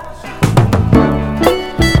lie?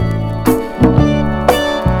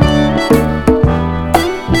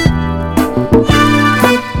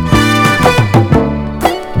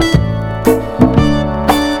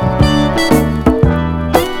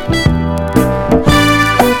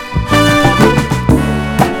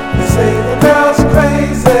 They say the girl's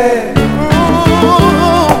crazy.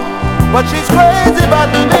 Ooh, but she's crazy about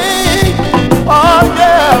me. Oh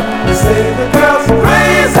yeah. They say the girl's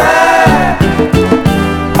crazy.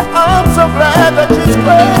 I'm so glad that she's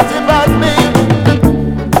crazy about me.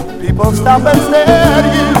 People stop and stare at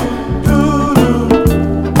you.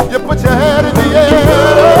 You put your head in the air.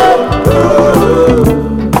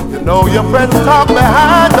 You know your friends talk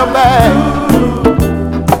behind your back.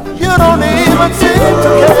 You don't even seem to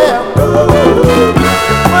care.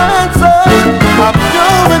 Your friends say I'm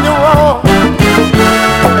doing you wrong,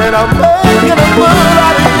 and I'm making a fool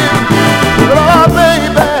out of you. But oh baby,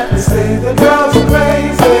 they say the girl's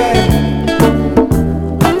crazy.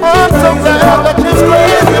 I'm so glad that she's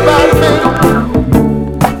crazy about me.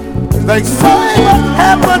 They say what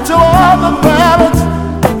happened to all the parents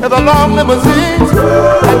and the long limousines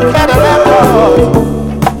and Cadillac cars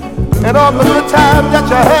and all the good times that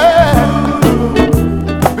you had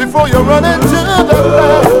before you run into the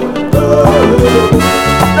ground.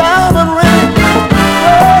 Diamond ring,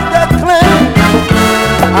 gold that cling.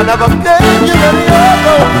 I never gave you any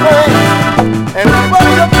other thing. And what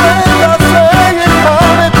you think you're saying,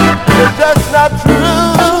 honey, is just not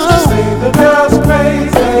true. Say the girl's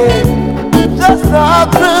crazy. Just not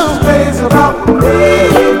true. Crazy about me.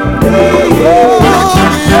 Oh,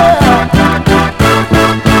 yeah.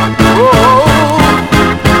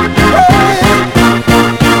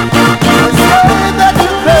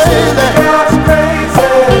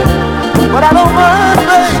 But I don't mind,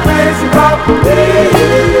 baby. Crazy about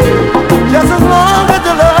me.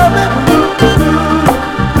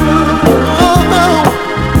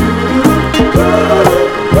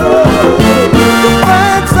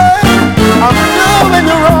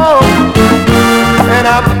 And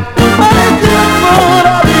I'm making fun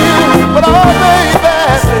of you, but oh baby,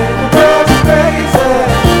 girl's crazy.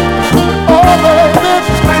 Oh baby,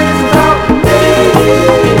 she's crazy about me.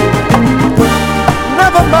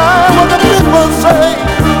 Never mind what the people say.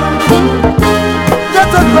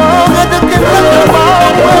 Just as long as you can look my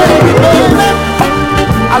way, baby.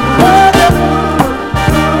 I love you.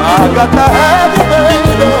 I got to have you,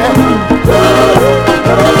 baby.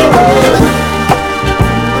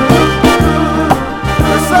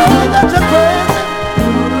 They say that you're crazy,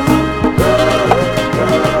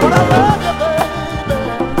 but I love you, baby.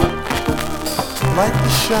 Like the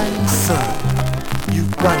shining sun, you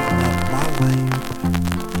brighten up my way.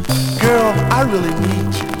 Girl, I really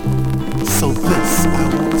need you, so this I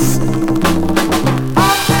wanna say.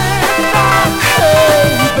 Hey,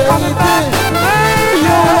 baby,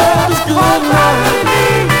 your love is good now,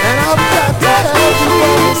 and I've got to have you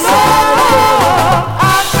on the side, girl.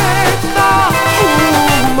 I can't stop.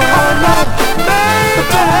 Ooh, my love, baby,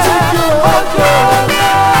 don't take your heart, girl.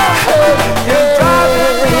 Hey, you're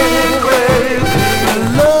driving me crazy.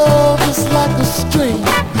 Love is like a string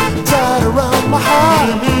tied around my heart.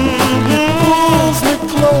 It pulls me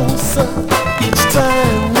closer each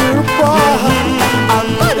time we're apart. I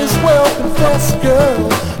might as well confess, girl,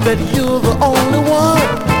 that you're the only one.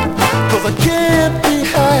 'Cause I can't be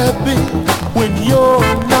happy when you're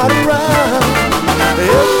not around.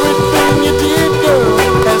 Everything you did, girl,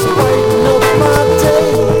 has brightened up my day.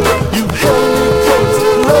 You held me close,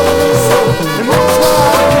 love me so, and that's why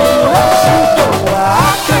I can't let you go.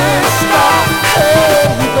 I can't stop. Hey,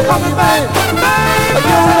 baby,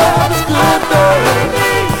 your love is good, girl,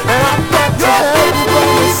 and I've got to have you by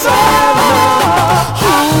my side now.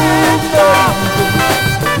 Ooh, baby,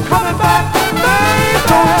 coming back, baby,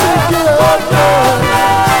 don't take it up, girl.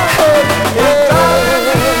 Hey,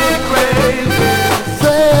 crazy.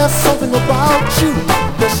 There's something about you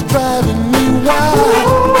that's driving me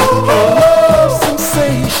wild. A love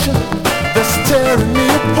sensation that's tearing me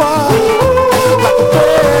apart. Like a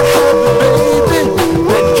bad habit, baby,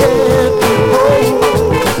 that can't be broke.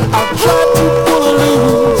 I've tried to pull it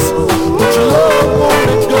loose, but your love won't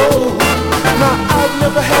let go. Now I've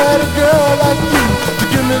never had a girl like you to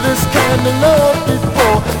give me this kind of love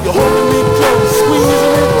before. You're holding me close,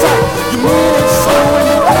 squeezing me tight. You mean it so when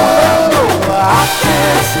you won't let go. I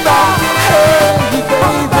can't stop. Hey, baby,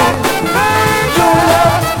 your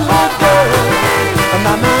love's good, girl.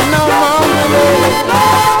 Na na na, mama,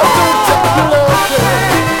 don't take your love, girl.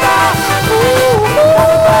 Ooh,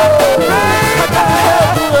 I gotta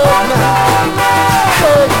have your love now.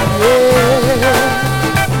 Hey, yeah.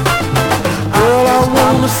 Girl, I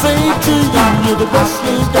wanna say to you, you're the best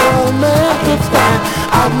thing that a man could find.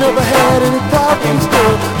 I've never had any problems,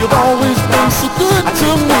 girl. You've always been so good to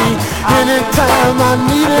me. Anytime I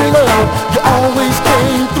needed love, you always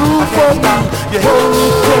came through for me. You held me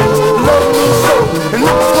close, loved me so, and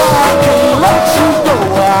that's why I can't let you go.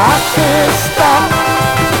 I can't stop.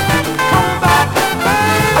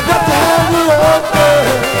 I got to have you up, girl.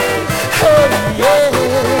 Hey, yeah.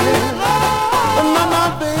 My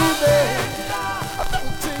baby, I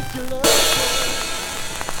gotta take your love.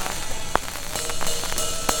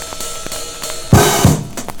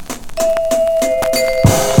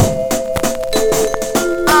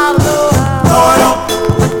 I know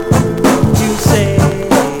you say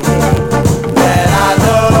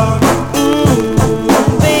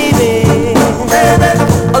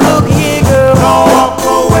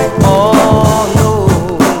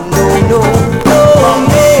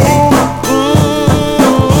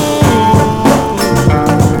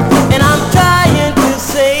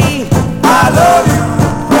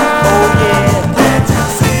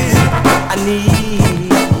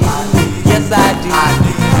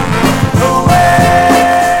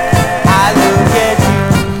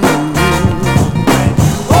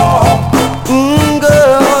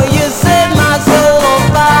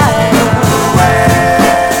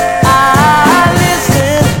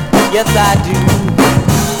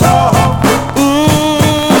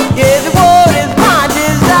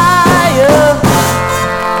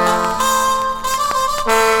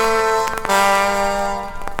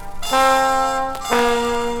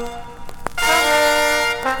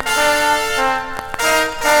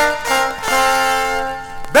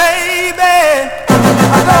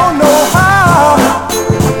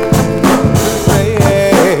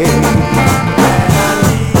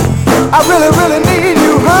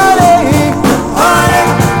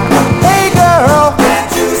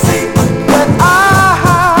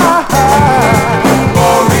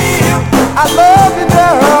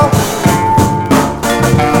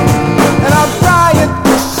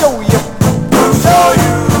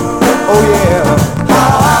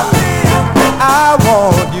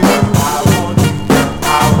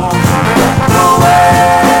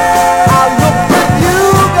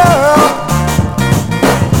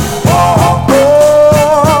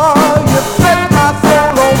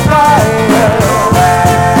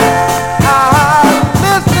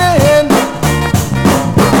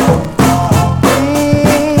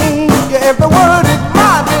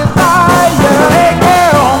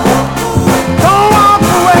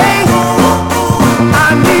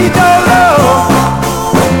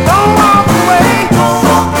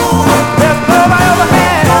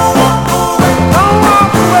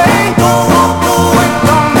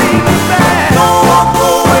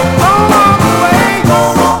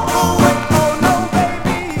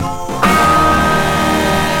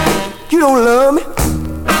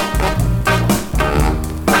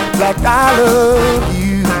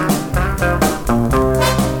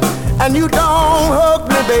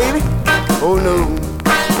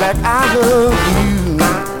like I love you.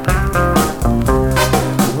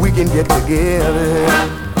 We can get together.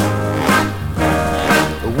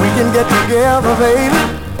 We can get together, baby.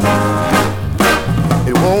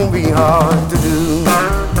 It won't be hard to do.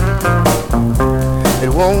 It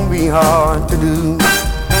won't be hard to do.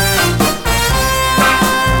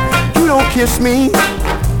 You don't kiss me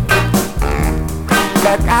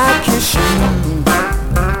like I kiss you,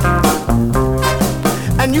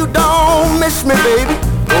 and you don't miss me, baby,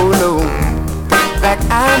 oh no, like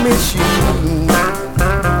I miss you.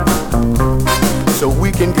 So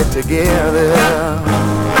we can get together.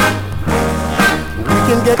 We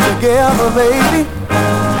can get together, baby.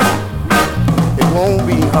 It won't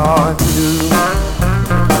be hard to do.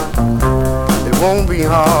 It won't be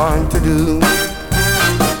hard to do.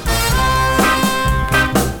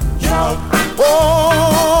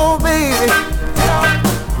 Oh, baby,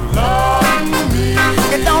 love me.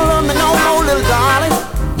 You don't love me no more, little darling.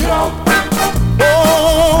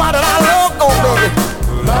 Oh, why did I love go, baby?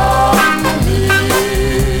 Love me.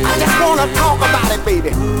 I just wanna talk about it,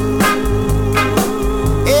 baby.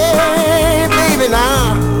 Hey, baby,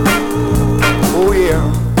 now. Oh, yeah.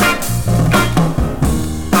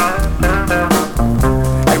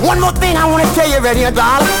 And one more thing I wanna tell you right here,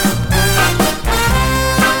 darling.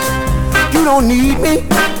 You don't need me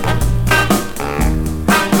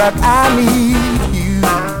like I need you,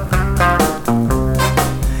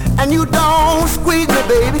 and you don't squeeze me,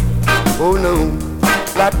 baby, oh no,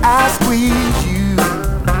 like I squeeze you.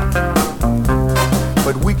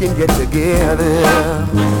 But we can get together.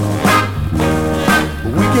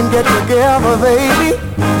 We can get together, baby.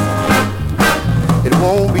 It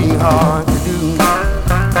won't be hard to do.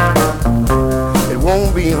 It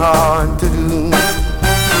won't be hard to do.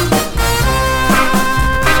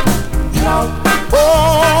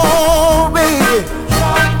 Oh, baby,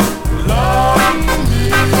 love me.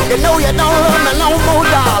 You know you don't love me no more,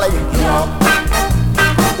 darling.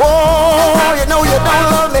 Oh, you know you don't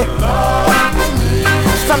love me.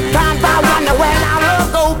 Sometimes I wonder where our love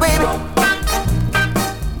go, baby.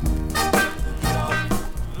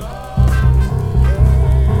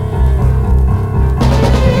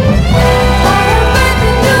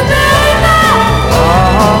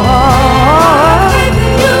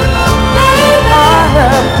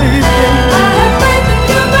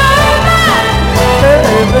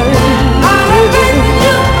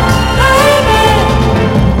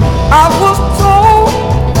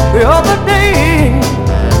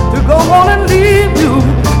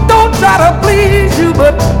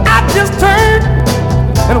 But I just turned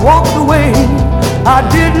and walked away. I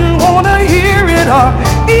didn't want to hear it or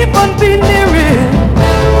even be near it.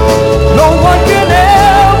 No one can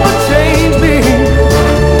ever change me.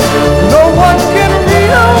 No one can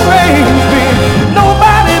rearrange me.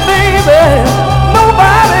 Nobody, baby,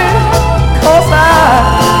 nobody. 'Cause I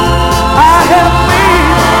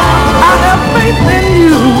have faith in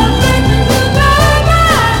you.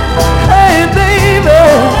 Hey, baby.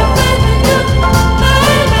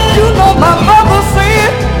 You know my mother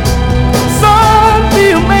said, son, be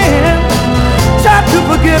a man. Try to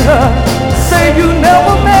forget her. Say you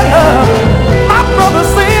never met her. My brother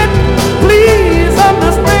said, please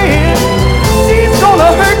understand. She's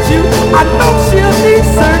gonna hurt you. I know she'll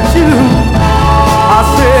desert you. I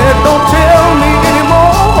said, don't tell me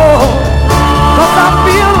anymore. 'Cause I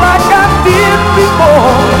feel like I did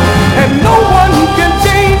before. And no one can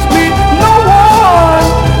change me. No one.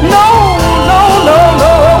 No, no, no, no.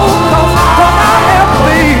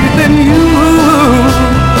 In you.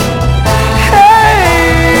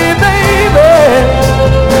 Hey, baby.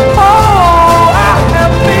 Oh, I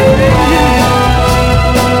have faith in you.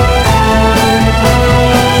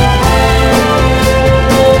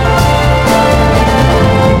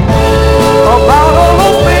 About all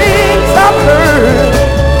those things I've heard,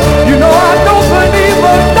 you know I don't believe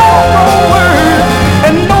a doggone word.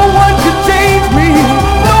 And no one can change me.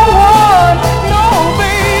 No one. No,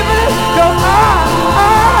 baby. 'Cause I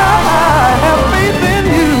have faith in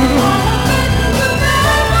you.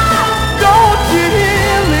 Don't you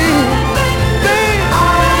hear me? Baby,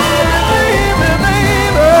 baby,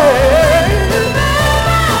 baby.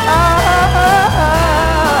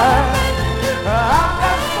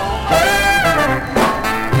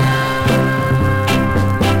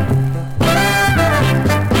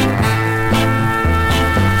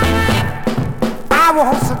 I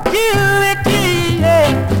want security, yeah.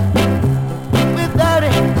 Without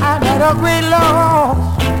it, I'm at a great loss.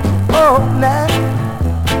 Oh, now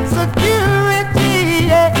security,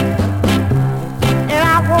 yeah. And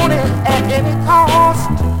I want it at any cost.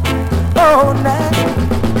 Oh, now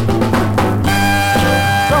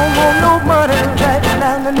don't want no money right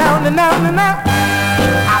now. now.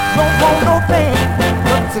 I don't want no thing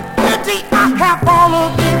but security. I have all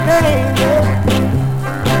of these things, yeah.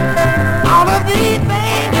 All of these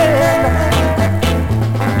things, yeah.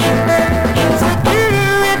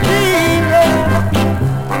 Security, yeah.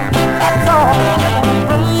 That's all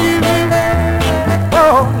from you.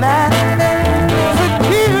 Oh, now.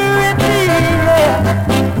 Security, yeah.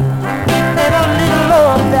 And a little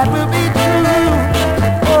love that will be true.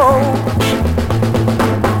 Oh.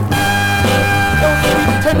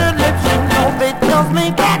 Tender lips, you know they tell me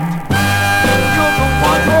that you're the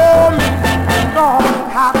one for me. Lord,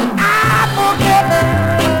 how can I forget?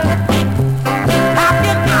 How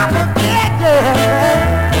can I forget?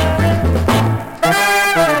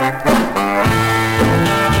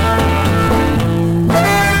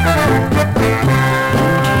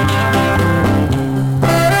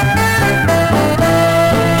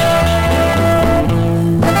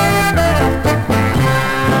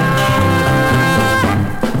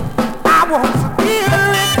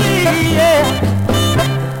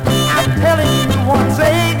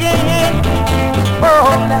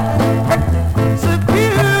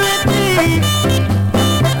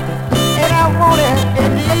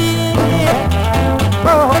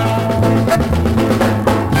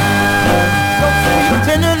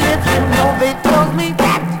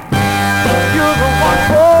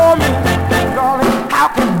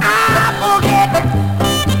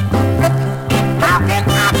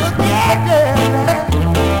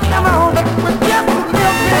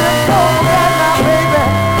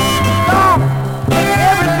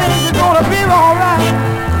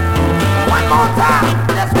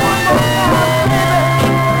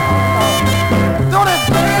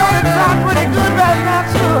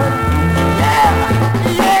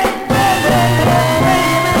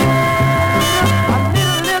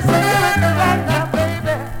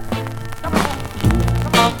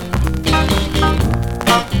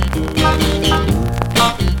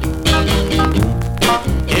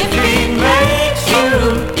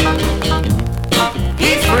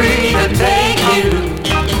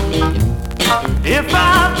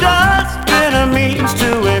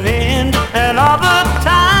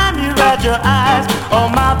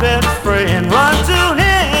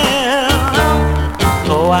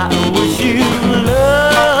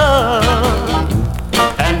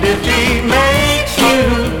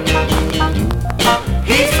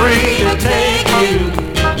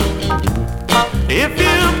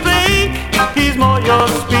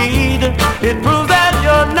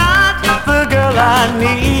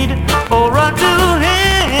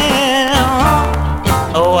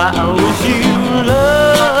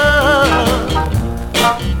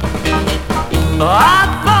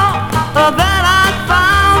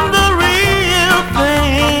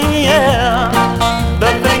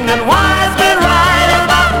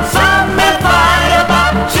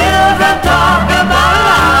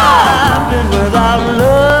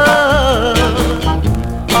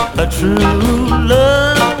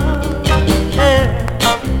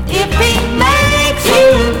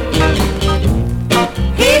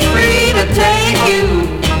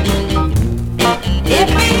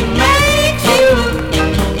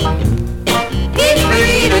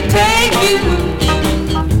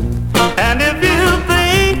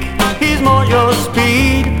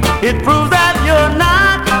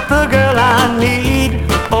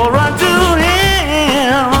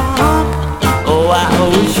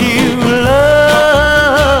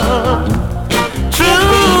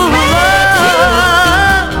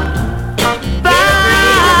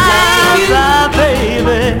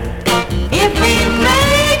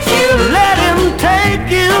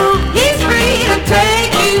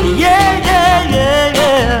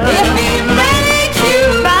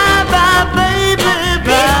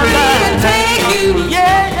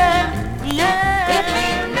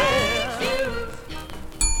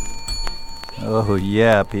 Oh,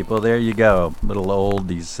 yeah, people, there you go. Little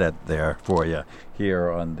oldies set there for you here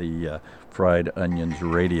on the Fried Onions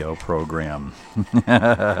radio program.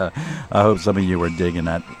 I hope some of you were digging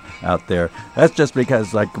that out there. That's just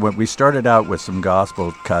because, like, when we started out with some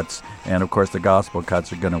gospel cuts, and of course the gospel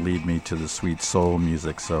cuts are going to lead me to the sweet soul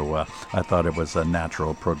music, so I thought it was a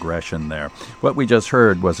natural progression there. What we just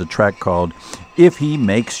heard was a track called If He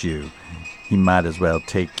Makes You, He Might As Well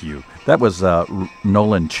Take You. That was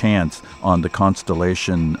Nolan Chance on the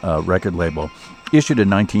Constellation record label, issued in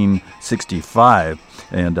 1965,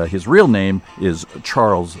 and his real name is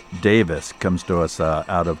Charles Davis. Comes to us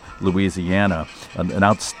out of Louisiana, an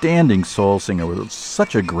outstanding soul singer with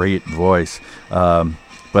such a great voice.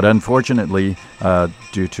 But unfortunately,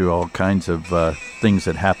 due to all kinds of things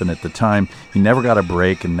that happened at the time, he never got a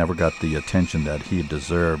break and never got the attention that he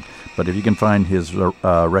deserved. But if you can find his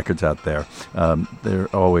records out there,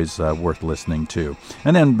 they're always worth listening to.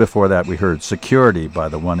 And then before that, we heard Security by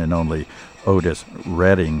the one and only Otis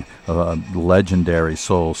Redding, a legendary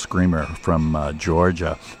soul screamer from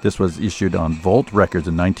Georgia. This was issued on Volt Records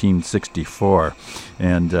in 1964.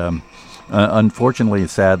 And unfortunately,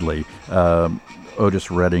 sadly,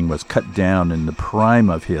 Otis Redding was cut down in the prime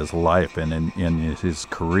of his life and in his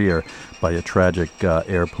career by a tragic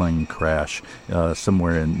airplane crash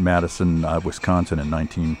somewhere in Madison, Wisconsin in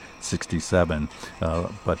 1967.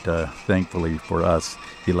 But thankfully for us,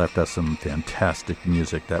 he left us some fantastic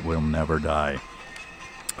music that will never die.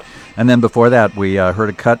 And then before that, we heard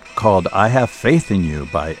a cut called I Have Faith in You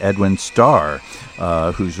by Edwin Starr,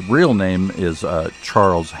 whose real name is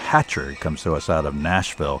Charles Hatcher. He comes to us out of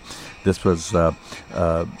Nashville. This was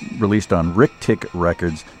released on Rick Tick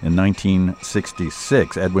Records in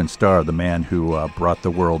 1966. Edwin Starr, the man who brought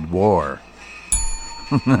the World War.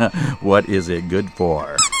 What is it good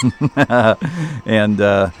for? And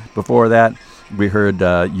before that, we heard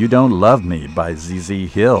You Don't Love Me by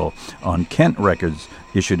ZZ Hill on Kent Records,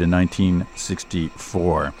 issued in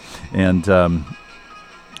 1964. And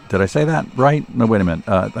did I say that right? No, wait a minute.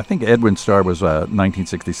 I think Edwin Starr was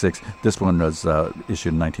 1966. This one was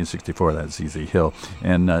issued in 1964, that's ZZ Hill.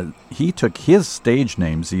 And he took his stage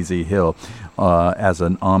name, ZZ Hill, as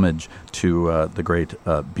an homage to the great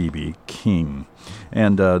B.B. King.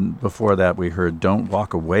 And before that, we heard Don't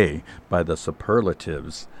Walk Away by the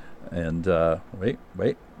Superlatives. And wait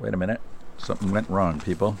a minute. Something went wrong,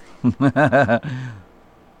 people.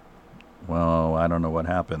 Well, I don't know what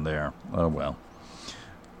happened there. Oh, well.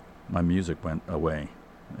 My music went away,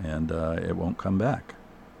 and it won't come back.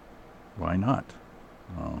 Why not?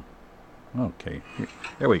 Oh, okay.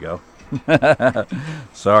 There we go.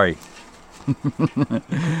 Sorry.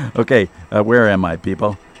 Okay, where am I,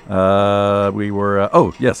 people? We were,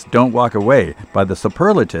 Don't Walk Away by the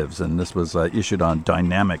Superlatives, and this was issued on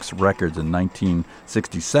Dynamics Records in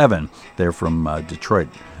 1967. They're from Detroit.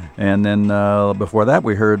 And then before that,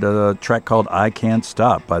 we heard a track called I Can't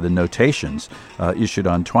Stop by the Notations, issued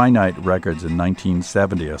on Twilight Records in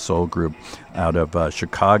 1970, a soul group out of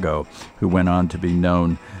Chicago who went on to be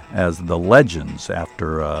known as the Legends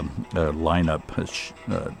after a lineup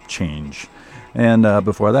change. And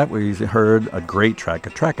before that, we heard a great track, a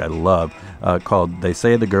track I love, called They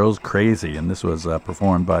Say the Girl's Crazy, and this was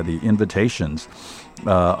performed by the Invitations,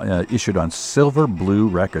 issued on Silver Blue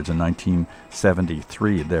Records in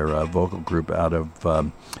 1973. They're a vocal group out of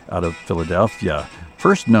Philadelphia,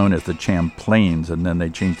 first known as the Champlains, and then they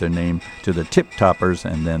changed their name to the Tip Toppers,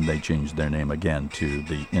 and then they changed their name again to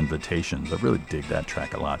the Invitations. I really dig that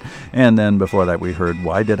track a lot. And then before that, we heard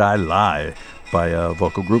Why Did I Lie by a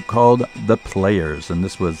vocal group called The Players, and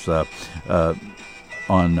this was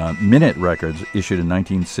on Minute Records, issued in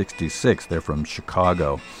 1966. They're from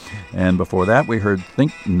Chicago. And before that, we heard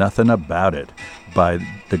Think Nothing About It by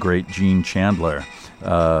the great Gene Chandler,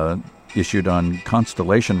 issued on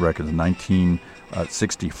Constellation Records in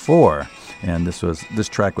 1964. And this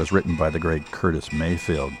track was written by the great Curtis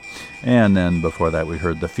Mayfield. And then before that, we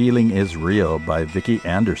heard The Feeling Is Real by Vicki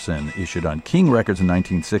Anderson, issued on King Records in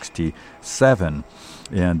 1967.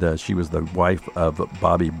 And she was the wife of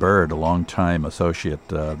Bobby Bird, a longtime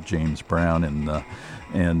associate of James Brown, and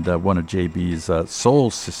one of JB's soul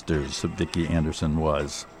sisters, Vicki Anderson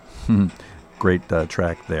was. Great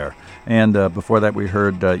track there. And before that, we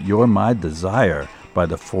heard You're My Desire by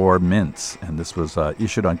the Four Mints, and this was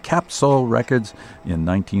issued on Capsule Records in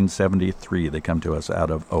 1973. They come to us out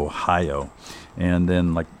of Ohio. And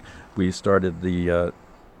then, we started the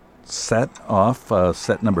set off,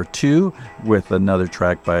 set number 2, with another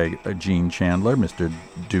track by Gene Chandler, Mr.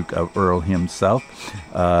 Duke of Earl himself,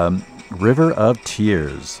 River of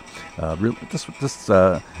Tears. This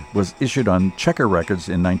was issued on Checker Records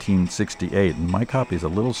in 1968, and my copy is a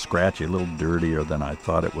little scratchy, a little dirtier than I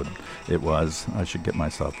thought it was. I should get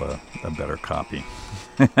myself a better copy.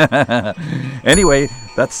 Anyway,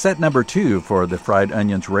 that's set number 2 for the Fried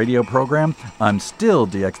Onions radio program. I'm still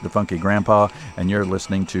DX the Funky Grandpa, and you're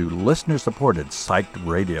listening to listener-supported Psyched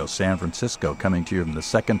Radio San Francisco, coming to you from the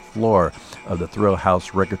second floor of the Thrill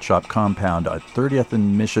House Record Shop compound at 30th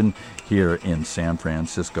and Mission here in San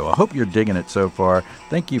Francisco. I hope you're digging it so far.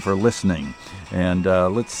 Thank you for listening. And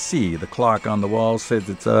let's see, the clock on the wall says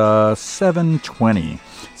it's 7:20.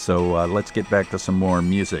 So let's get back to some more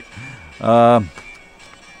music.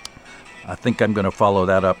 I think I'm going to follow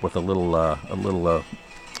that up with a little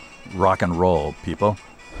rock and roll, people.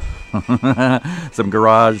 some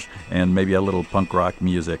garage, and maybe a little punk rock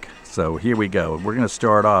music. So here we go. We're going to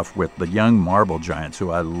start off with the Young Marble Giants,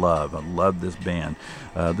 who I love. I love this band.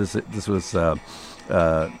 This was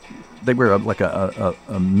they were like a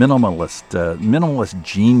minimalist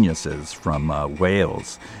geniuses from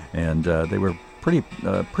Wales, and they were pretty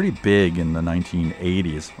big in the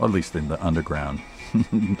 1980s, or at least in the underground.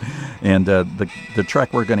 And the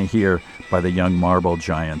track we're going to hear by the Young Marble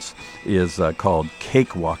Giants is called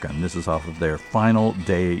Cakewalkin'. This is off of their Final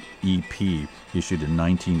Day EP, issued in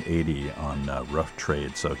 1980 on Rough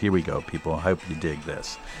Trade. So here we go, people. I hope you dig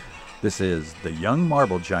this. This is the Young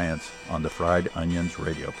Marble Giants on the Fried Onions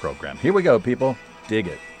radio program. Here we go, people. Dig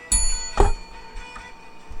it.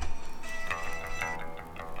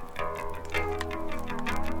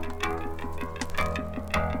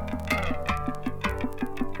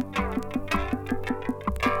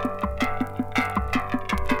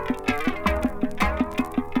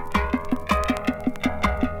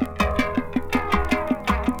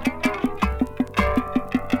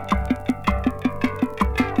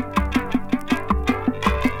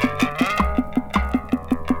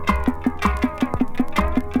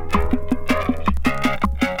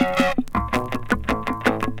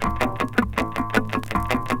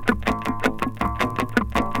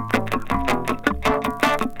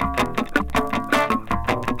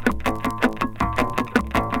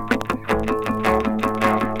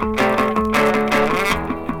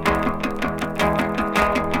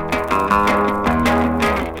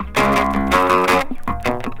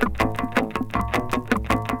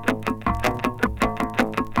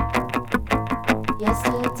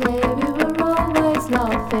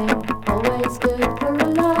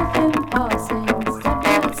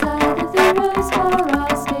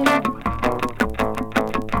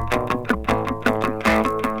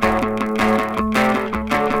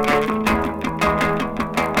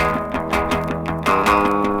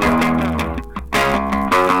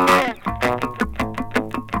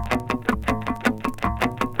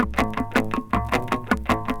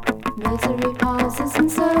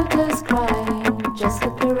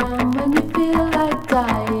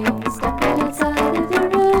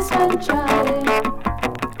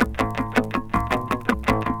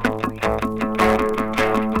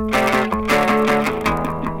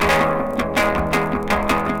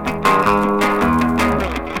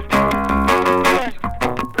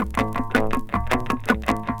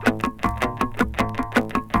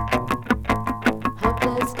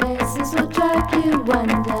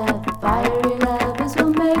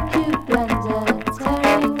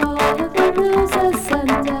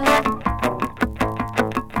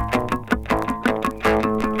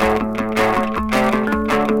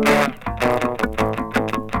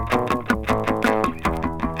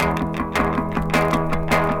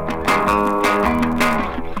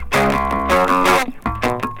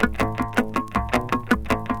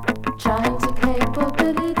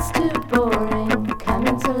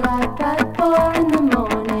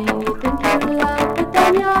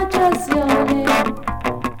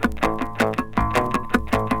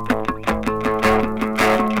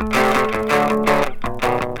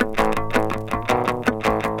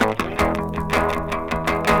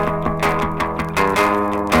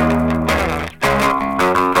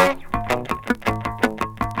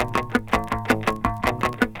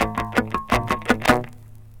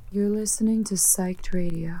 Listening to Psyched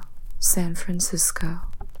Radio, San Francisco.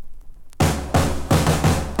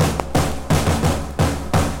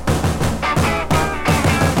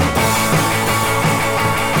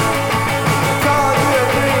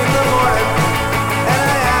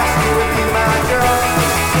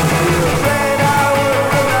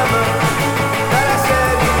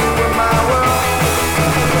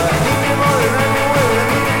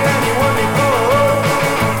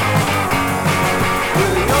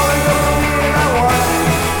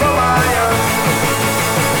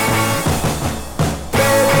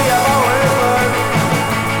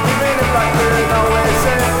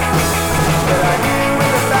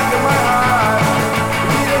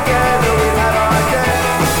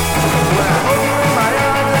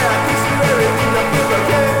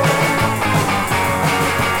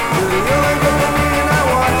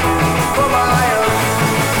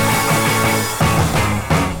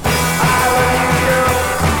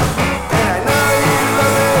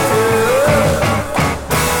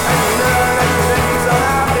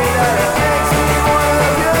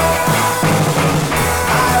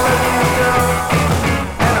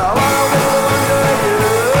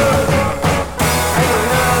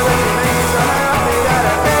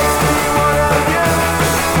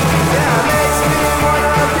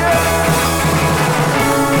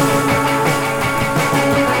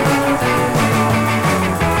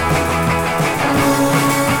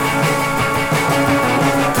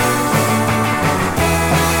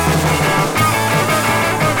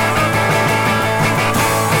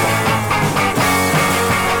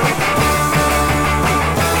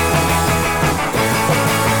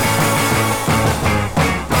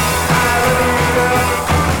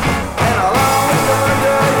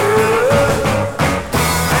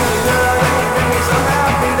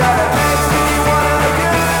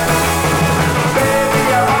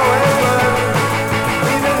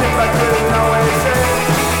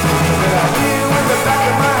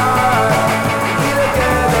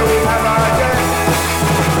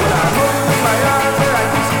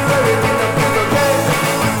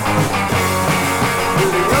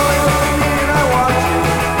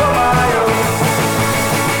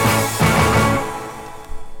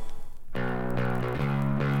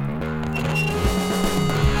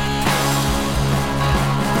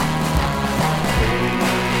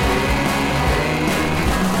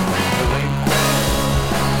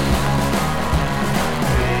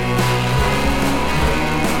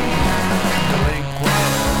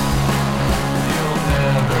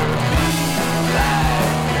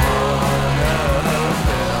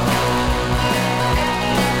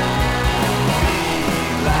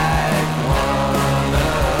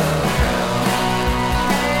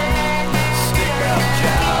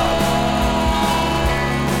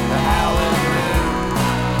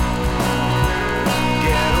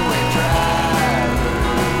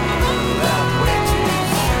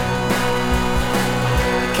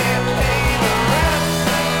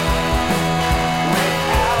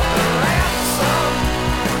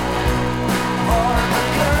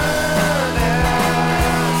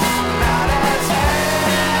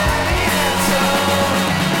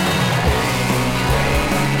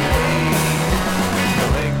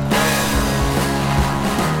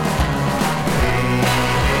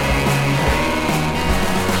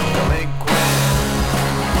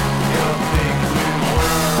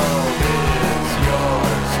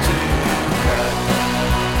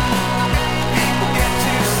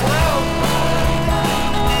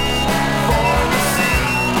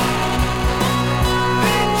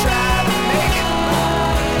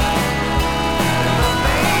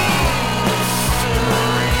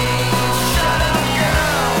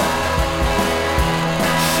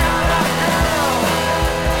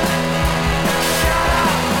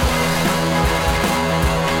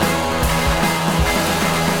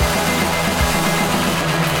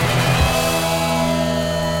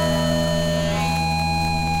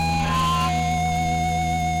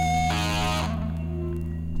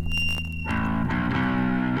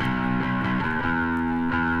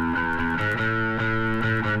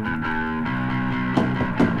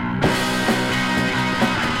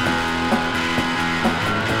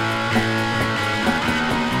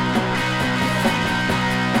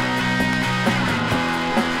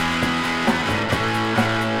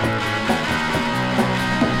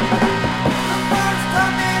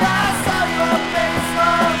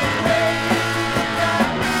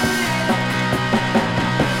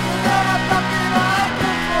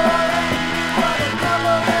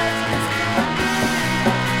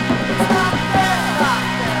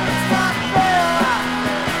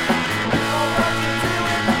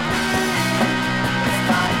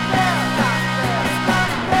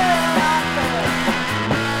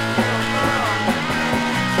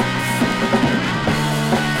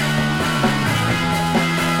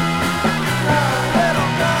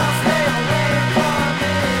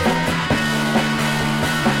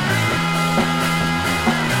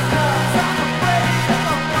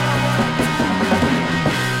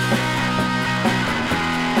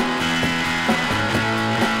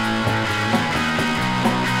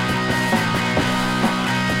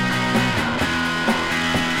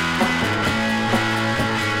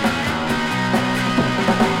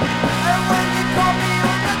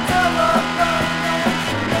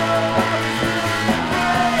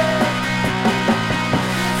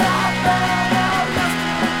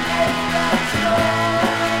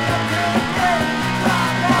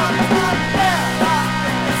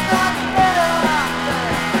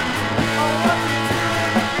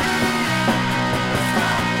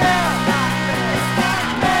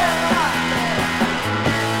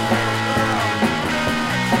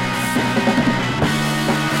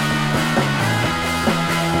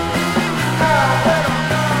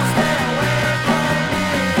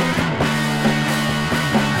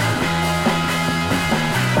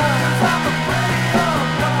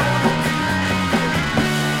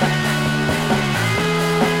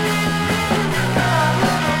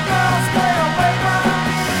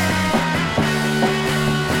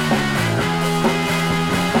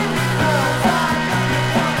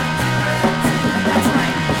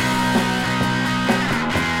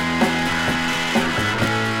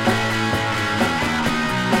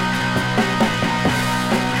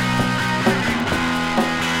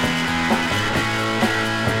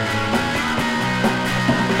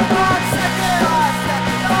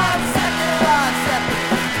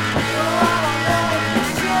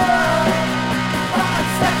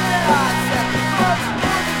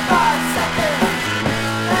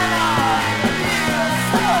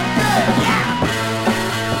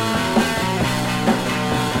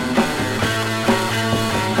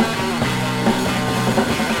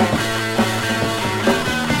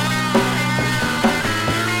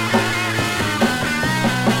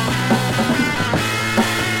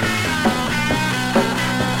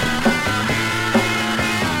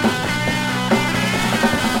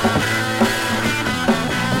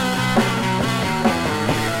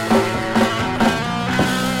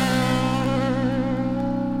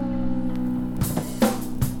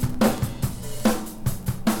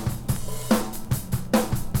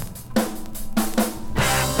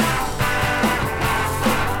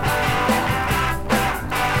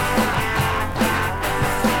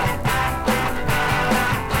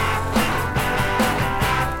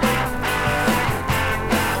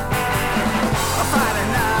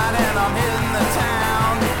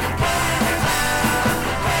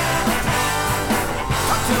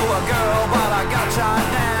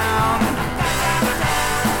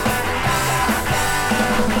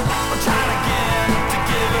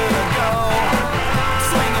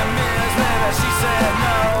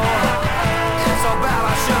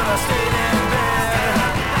 should have stayed in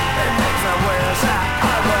bed. It makes me wish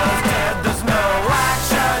I was dead. There's no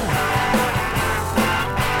action,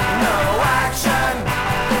 no action,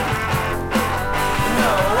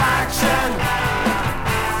 no action,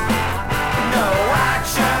 no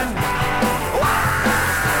action.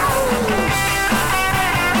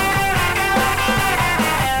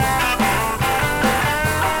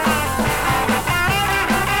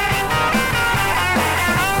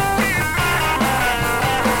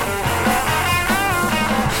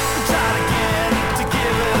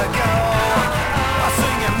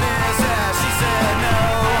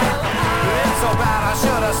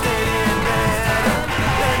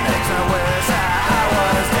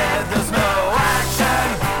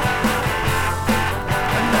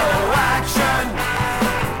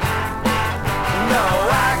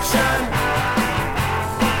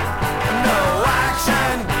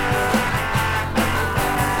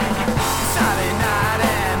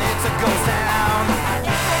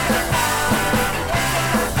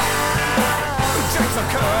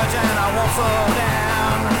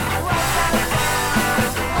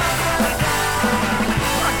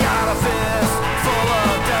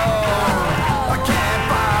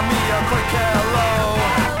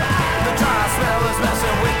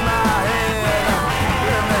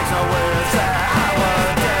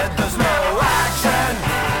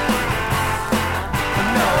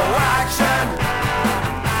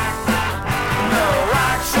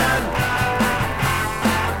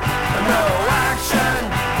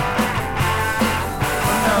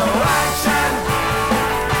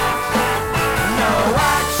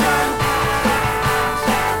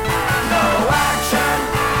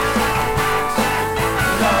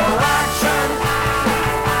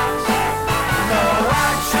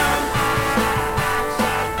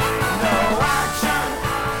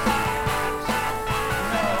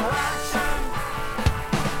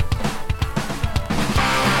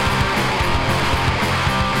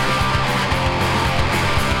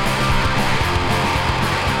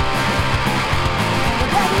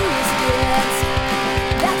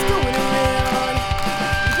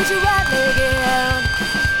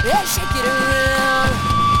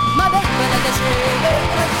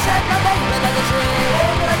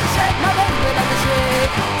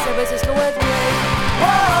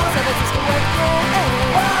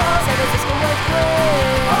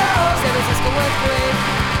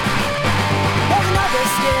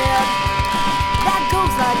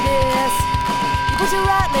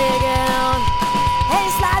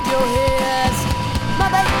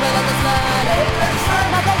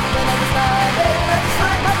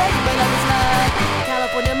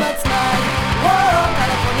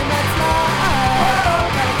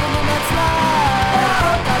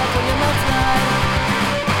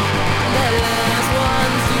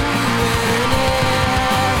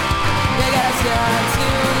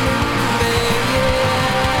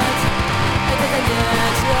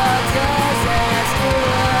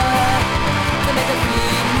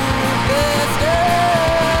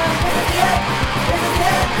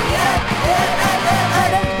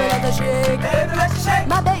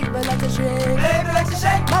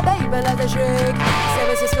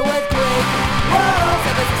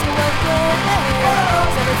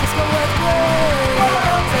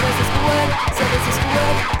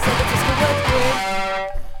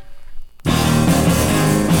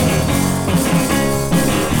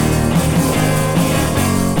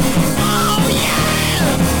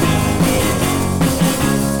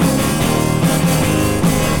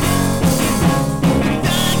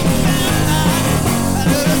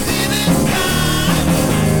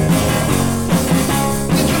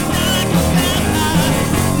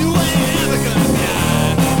 You ain't ever gonna die.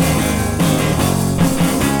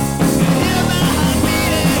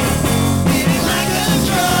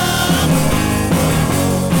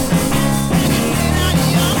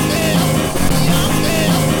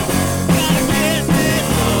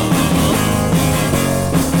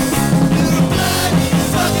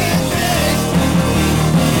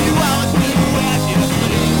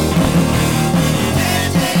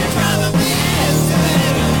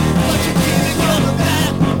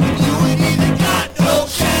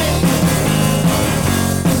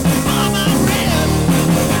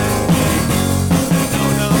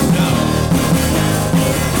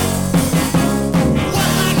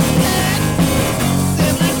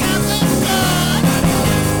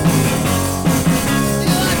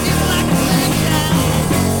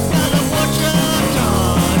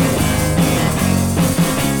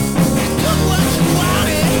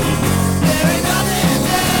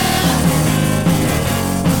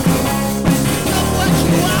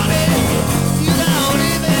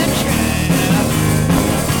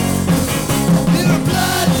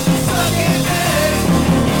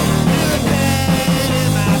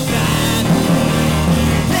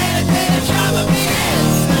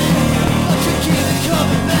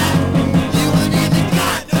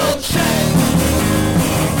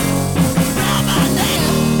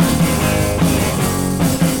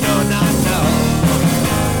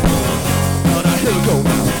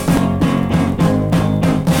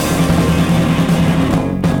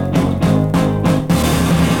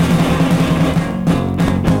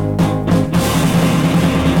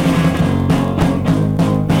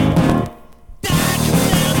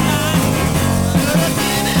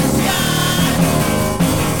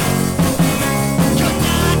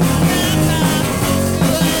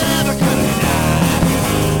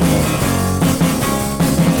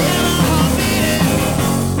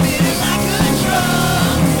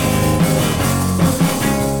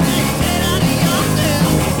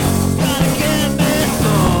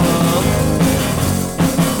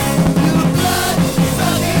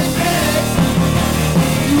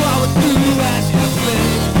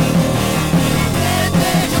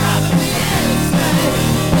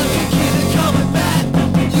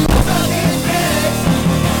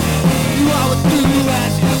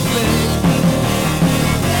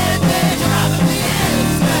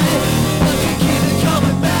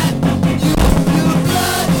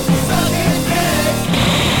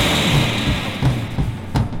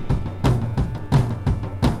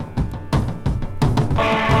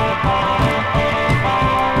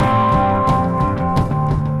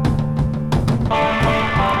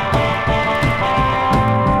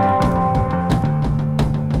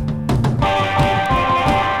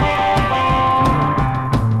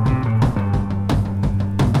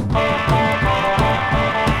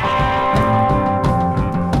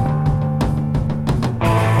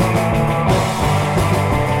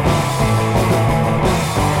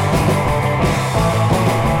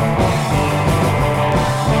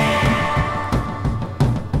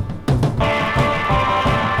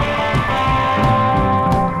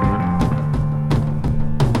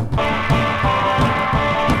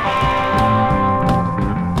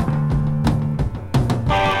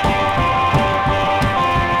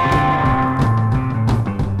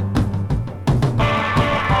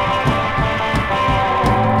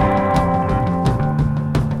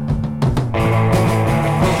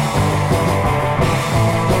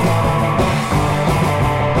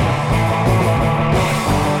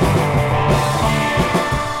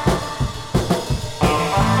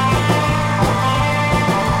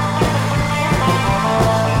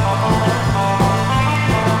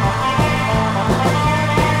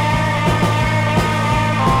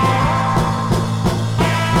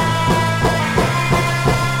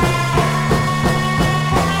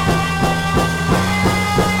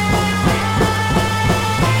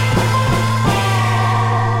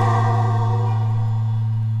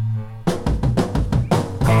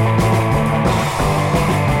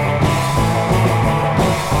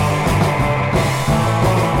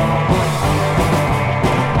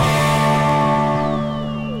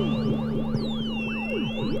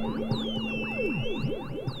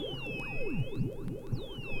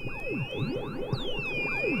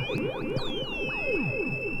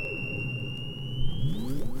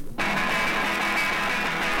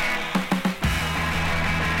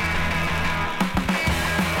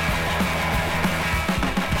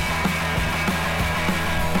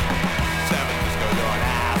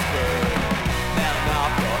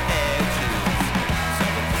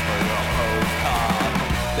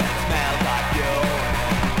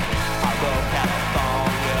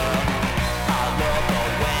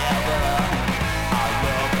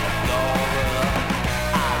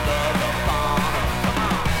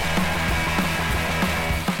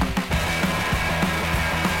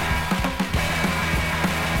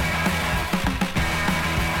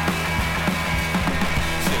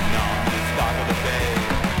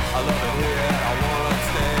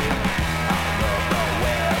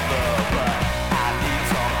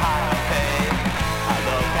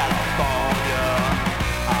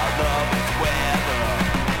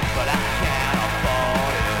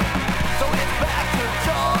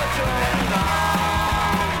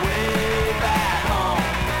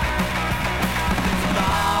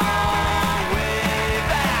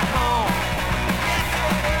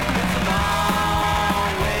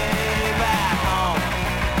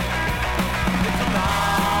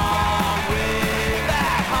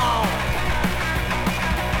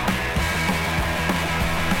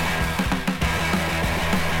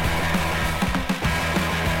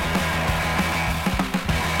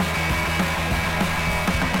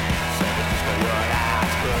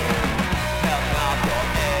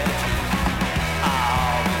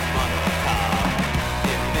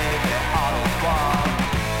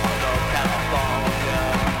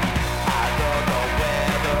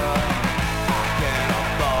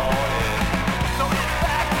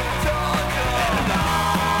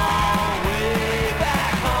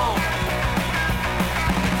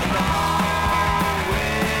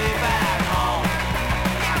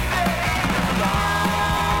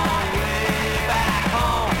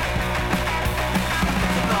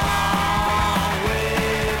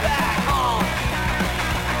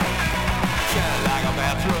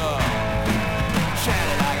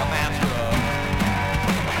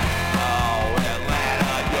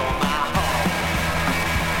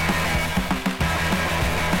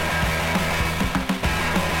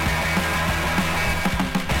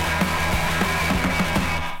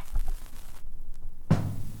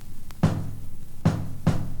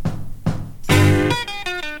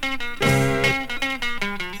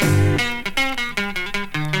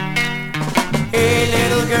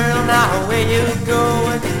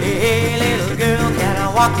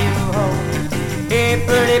 walk you home. Hey,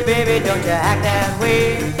 pretty baby, don't you act that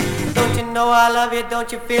way. Don't you know I love you?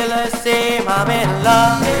 Don't you feel the same? I'm in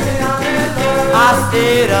love. I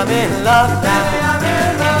said I'm in love now.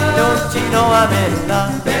 Don't you know I'm in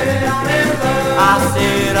love? I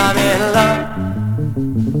said I'm in love.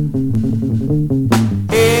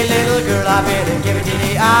 Hey, little girl, I better give it to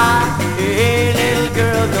the eye. Hey, little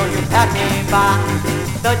girl, don't you pass me by.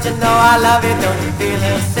 Don't you know I love you? Don't you feel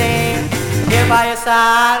the same? Here by your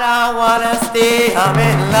side, I wanna stay. I'm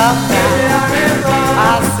in love now.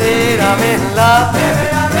 I said I'm in love.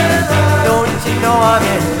 Don't you know I'm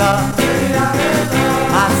in love?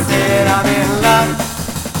 I said I'm in love.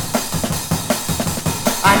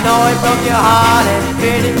 I know it broke your heart and it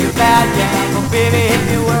treated you bad, yeah. But baby, if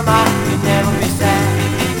you were mine, you'd never be sad.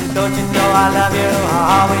 Don't you know I love you?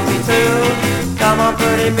 I'll always be true. Come on,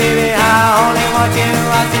 pretty baby, I only want you.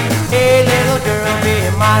 I said, hey, little girl, be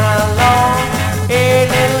mine alone. Hey,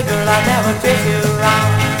 little girl, I'll never treat you wrong.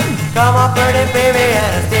 Come on, pretty baby,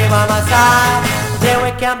 and stay by my side. Then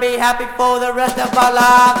we can be happy for the rest of our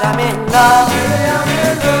lives. I'm in love.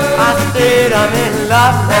 I said I'm in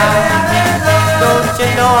love now. Don't you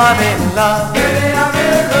know I'm in love?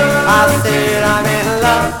 I said I'm in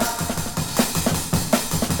love.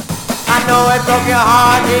 I know it broke your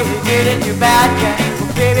heart, it treated you bad, yeah.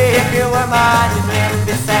 But baby, if you were mine, you'd never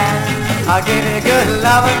be sad. I'll give you good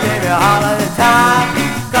loving, baby, all of the time.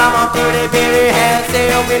 Come on, pretty baby, and say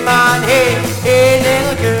you'll be mine. Hey, hey,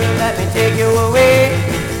 little girl, let me take you away.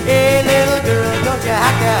 Hey, little girl, don't you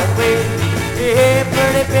act that way. Hey,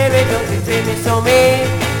 pretty baby, don't you treat me so mean.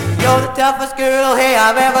 You're the toughest girl, hey,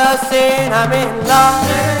 I've ever seen. I'm in love.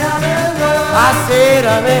 I said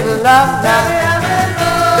I'm in love now.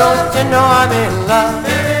 Don't you know I'm in love?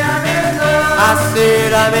 I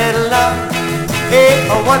said I'm in love. Hey,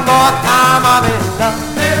 oh, one more time, I'm in love.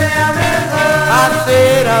 I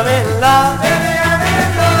said I'm in love.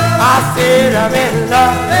 I said I'm in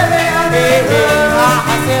love. Hey, hey,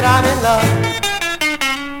 I said I'm in love.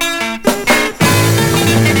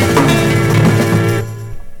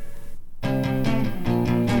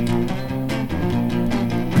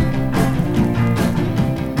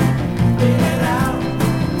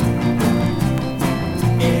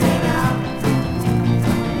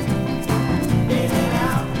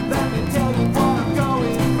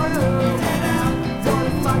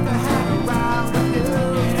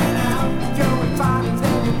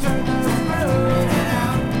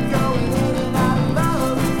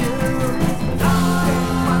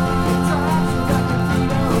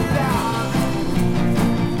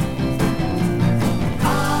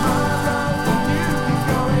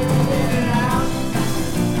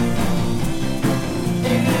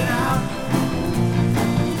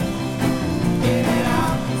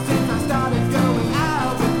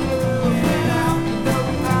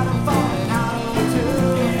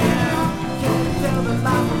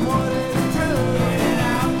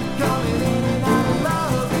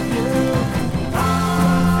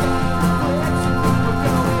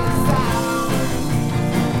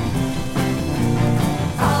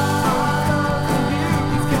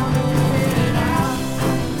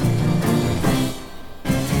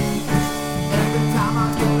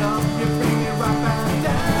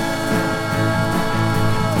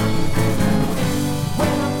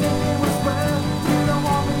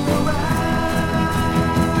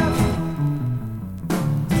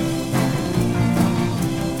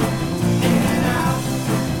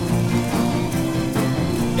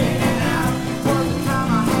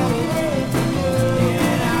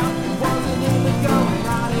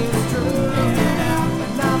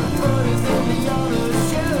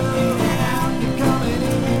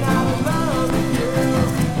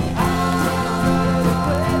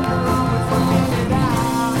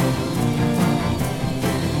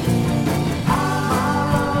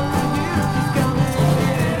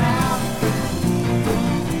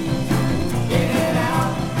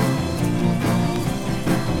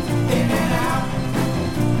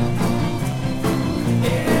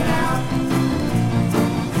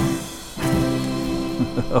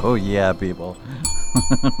 Oh yeah, people.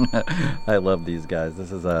 I love these guys.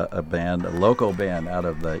 This is a band, a local band out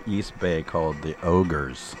of the East Bay called the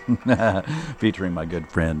Ogres, featuring my good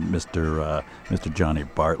friend Mr. Johnny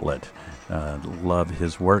Bartlett. Love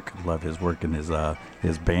his work in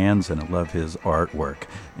his bands, and I love his artwork.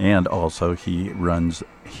 And also he runs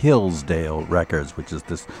Hillsdale Records, which is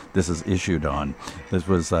this is issued on. This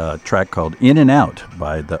was a track called In and Out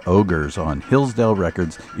by the Ogres on Hillsdale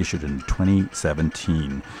Records, issued in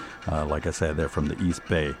 2017. Like I said, they're from the East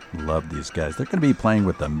Bay. Love these guys. They're going to be playing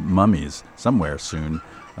with the Mummies somewhere soon.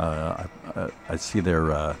 I see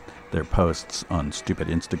their their posts on stupid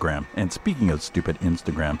Instagram. And speaking of stupid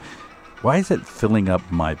Instagram, why is it filling up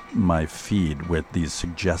my feed with these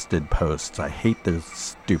suggested posts? I hate those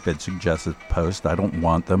stupid suggested posts. I don't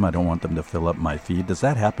want them. I don't want them to fill up my feed. Does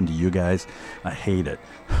that happen to you guys? I hate it.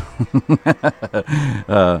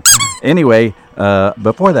 Anyway,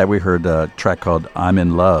 before that we heard a track called I'm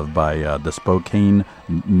in Love by the Spokane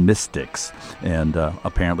Mystics, and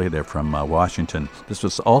apparently they're from Washington. This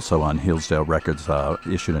was also on Hillsdale Records,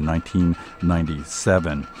 issued in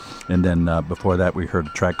 1997. And then before that we heard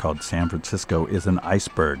a track called San Francisco is an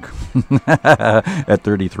Iceberg at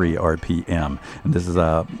 33 RPM. And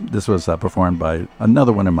this was performed by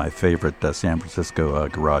another one of my favorite San Francisco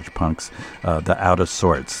garage punks, the Out of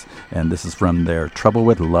Sorts. And this is from their Trouble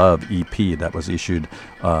with Love EP that was issued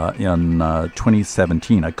in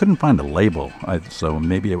 2017. I couldn't find a label, so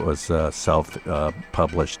maybe it was a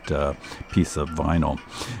self-published piece of vinyl.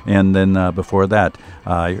 And then before that,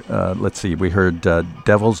 let's see, we heard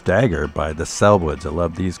Devil's Dagger by the Selwoods. I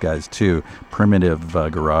love these guys too. Primitive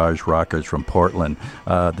garage rockers from Portland.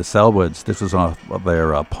 The Selwoods, this was off of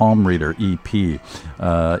their Palm Reader EP,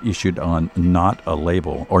 issued on Not a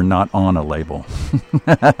Label, or Not on a Label.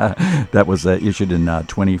 That was issued in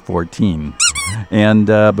 2014. And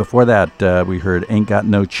before that, we heard Ain't Got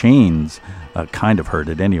No Chains. Kind of heard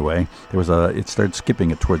it anyway. It started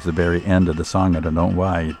skipping it towards the very end of the song. I don't know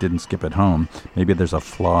why it didn't skip it home. Maybe there's a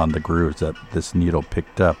flaw in the grooves that this needle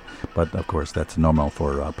picked up, but of course that's normal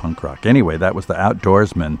for punk rock. Anyway, that was the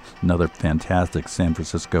Outdoorsmen, another fantastic San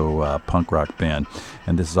Francisco punk rock band,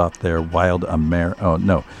 and this is off their it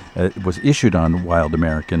was issued on Wild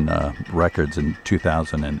American Records in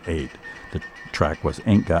 2008. The track was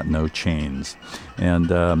Ain't Got No Chains.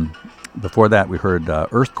 And before that, we heard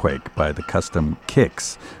Earthquake by the Custom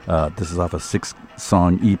Kicks. This is off a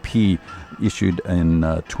 6-song EP issued in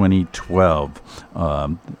 2012.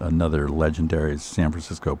 Another legendary San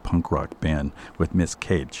Francisco punk rock band with Miss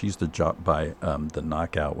Kate. She used to drop by the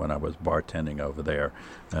Knockout when I was bartending over there,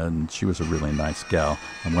 and she was a really nice gal.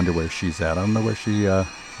 I wonder where she's at. I don't know where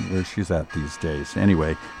she's at these days.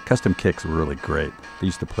 Anyway, Custom Kicks were really great. They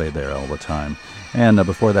used to play there all the time. And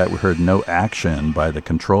before that, we heard No Action by the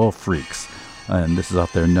Control Freaks. And this is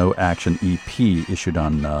off their No Action EP, issued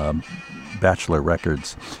on Bachelor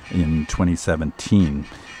Records in 2017.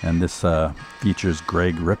 And this features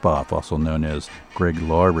Greg Ripoff, also known as Greg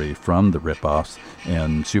Laurie from the Ripoffs,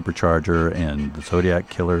 and Supercharger, and the Zodiac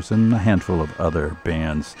Killers, and a handful of other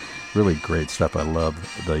bands. Really great stuff. I love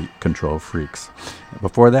the Control Freaks.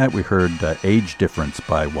 Before that, we heard Age Difference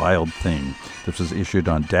by Wild Thing. This was issued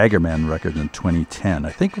on Daggerman Records in 2010.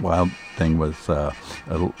 I think Wild Thing was a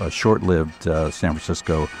short-lived San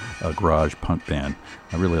Francisco garage punk band.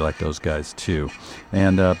 I really like those guys too.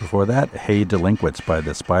 And before that, Hey Delinquents by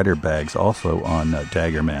the Spider Bags, also on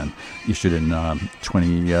Daggerman, issued in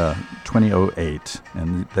 2008.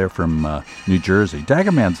 And they're from New Jersey.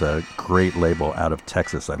 Daggerman's a great label out of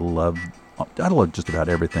Texas. I love just about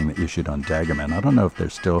everything that issued on Daggerman. I don't know if they're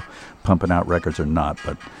still pumping out records or not,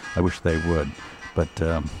 but I wish they would. But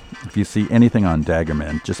if you see anything on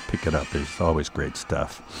Daggerman, just pick it up. There's always great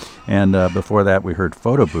stuff. And before that, we heard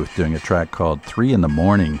Photo Booth doing a track called 3 in the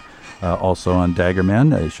Morning, also on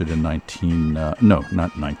Daggerman, issued in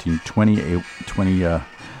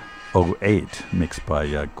 2008, mixed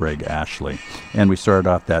by Greg Ashley. And we started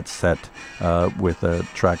off that set with a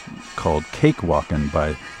track called Cakewalkin'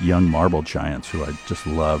 by Young Marble Giants, who I just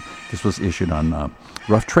love. This was issued on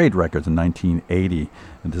Rough Trade Records in 1980,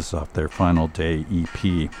 and this is off their Final Day EP.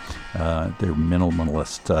 They're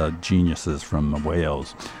minimalist geniuses from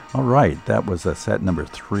Wales. All right, that was set number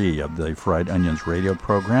 3 of the Fried Onions radio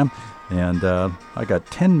program, and I got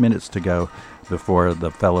 10 minutes to go before the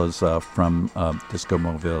fellows from Disco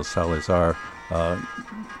Mobile Salazar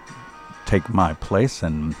take my place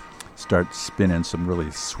and start spinning some really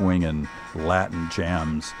swinging Latin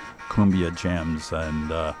jams, cumbia jams,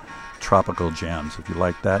 and tropical jams. If you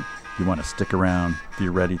like that, you want to stick around, if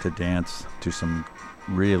you're ready to dance to some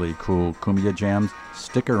really cool cumbia jams,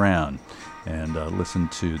 stick around and listen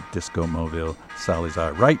to Disco Mobile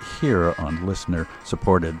Salazar right here on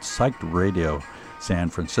listener-supported Psyched Radio San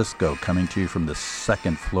Francisco, coming to you from the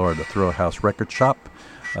 2nd floor of the Throw House Record Shop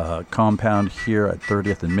compound here at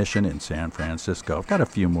 30th and Mission in San Francisco. I've got a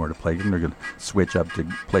few more to play. We're going to switch up to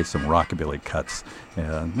play some rockabilly cuts.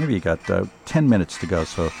 Maybe you got 10 minutes to go,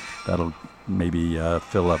 so that'll maybe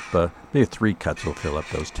fill up, maybe 3 cuts will fill up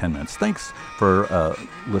those 10 minutes. Thanks for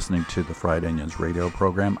listening to the Fried Onions radio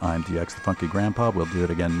program. I'm DX the Funky Grandpa. We'll do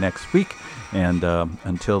it again next week. And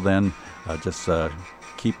until then, just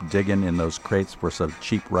keep digging in those crates for some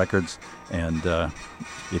cheap records. And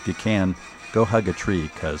if you can, go hug a tree,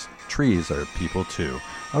 because trees are people too.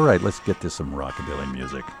 All right, let's get to some rockabilly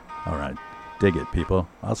music. All right, dig it, people.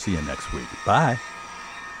 I'll see you next week. Bye.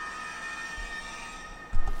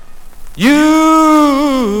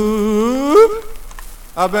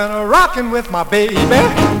 I've been rocking with my baby.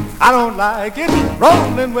 I don't like it.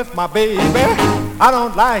 Rolling with my baby. I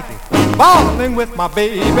don't like it. Balling with my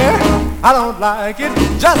baby. I don't like it.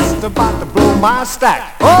 Just about to blow my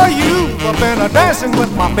stack. Oh, you have been dancing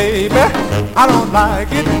with my baby. I don't like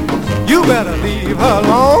it. You better leave her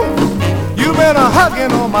alone. You been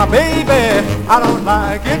hugging on my baby. I don't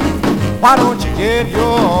like it. Why don't you get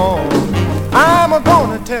your own? I'm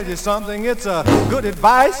gonna tell you something, it's a good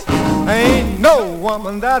advice. Ain't no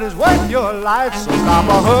woman that is worth your life, so stop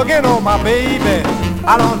hugging on my baby.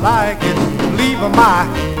 I don't like it, leave my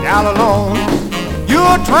gal alone.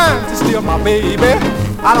 You're trying to steal my baby.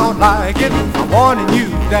 I don't like it, I'm warning you,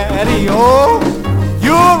 daddy, oh.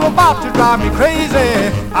 You're about to drive me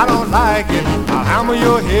crazy. I don't like it, I'll hammer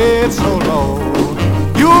your head so low.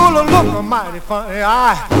 You'll look mighty funny,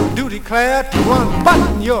 I do declare, to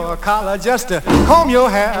unbutton your collar just to comb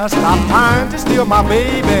your hair. Stop trying to steal my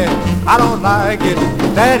baby. I don't like it,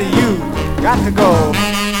 daddy, you got to go.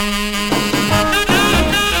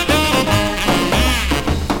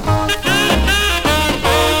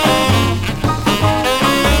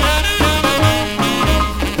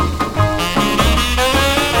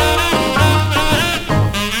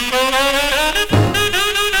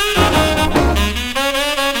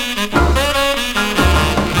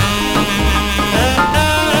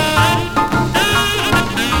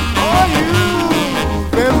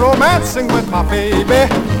 Dancing with my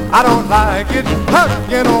baby, I don't like it.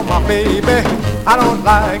 Hugging on my baby, I don't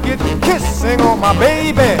like it. Kissing on my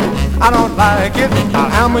baby, I don't like it. I'll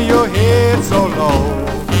hammer your head so low.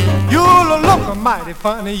 You'll look mighty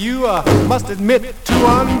funny, you must admit, to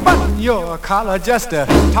unbutton your collar just to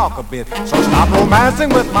talk a bit. So stop romancing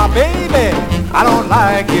with my baby, I don't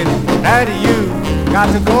like it. Daddy, you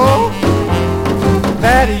got to go.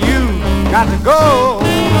 Daddy, you got to go.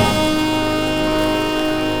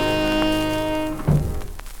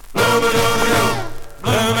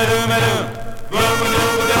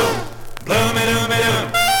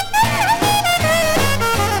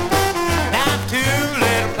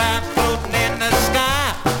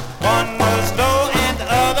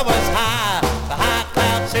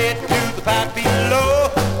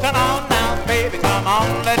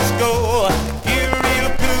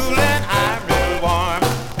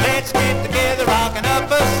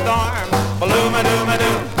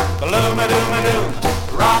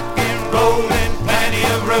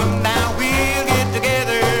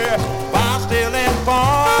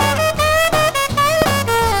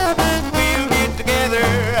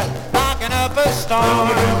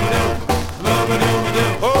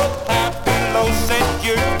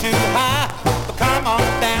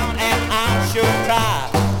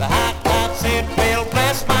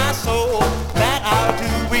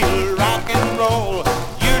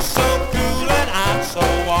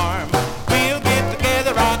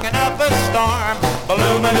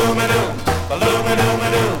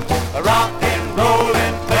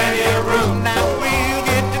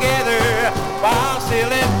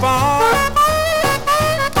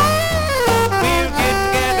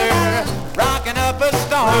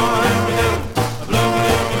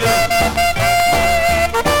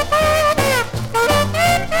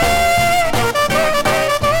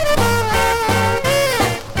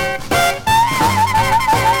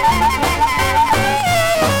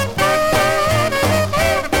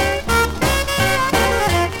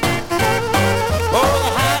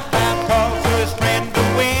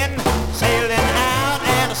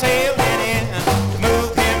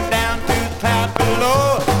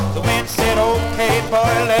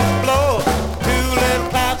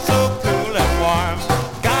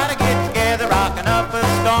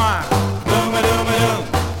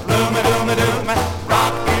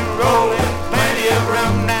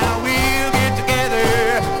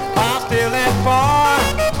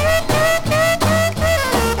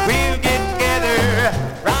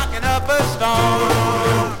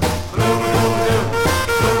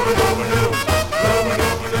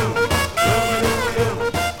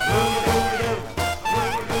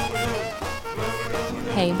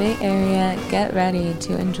 Get ready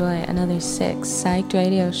to enjoy another 6 Psyched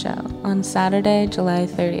Radio show on Saturday, July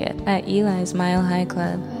 30th at Eli's Mile High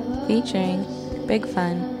Club, featuring Big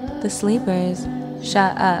Fun, The Sleepers,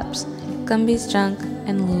 Shut Ups, Gumby's Junk,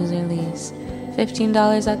 and Loser Lease.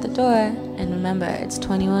 $15 at the door, and remember, it's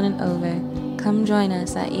 21 and over. Come join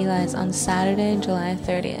us at Eli's on Saturday, July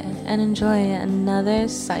 30th, and enjoy another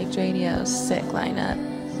Psyched Radio sick lineup.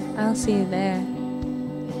 I'll see you there.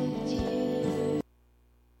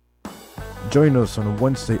 Join us on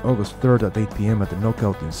Wednesday, August 3rd at 8 p.m. at the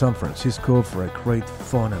Knockout in San Francisco for a great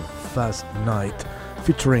fun and fast night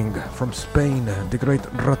featuring from Spain the great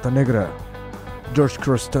Rata Negra, George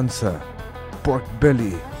Costanza, Pork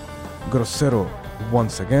Belly, Grosero.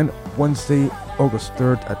 Once again, Wednesday, August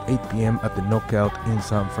 3rd at 8 p.m. at the Knockout in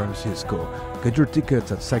San Francisco. Get your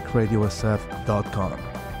tickets at psychradiosf.com.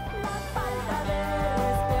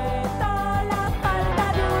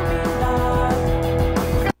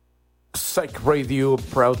 Psych Radio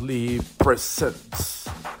proudly presents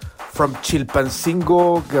from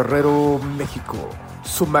Chilpancingo, Guerrero, Mexico,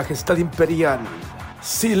 Su Majestad Imperial,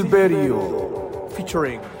 Silverio,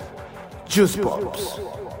 featuring Juice Pops,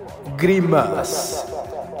 Grimas,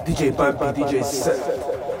 DJ Bambi, DJ Set,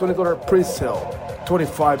 $20 pre-sale,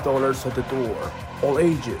 $25 at the door, all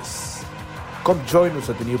ages. Come join us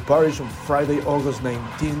at the New Parish on Friday, August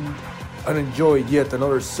 19th and enjoy yet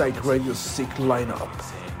another Psych Radio Sick lineup.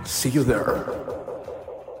 See you there.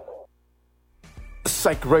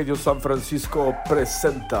 Psych Radio San Francisco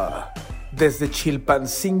presenta desde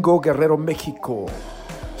Chilpancingo, Guerrero, México,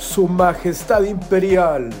 Su Majestad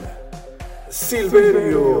Imperial,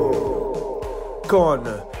 Silverio, con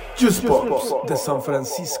Juice Pops de San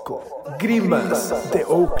Francisco, Grimas de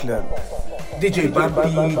Oakland, DJ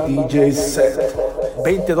Bambi, DJ Set,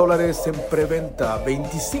 $20 en preventa,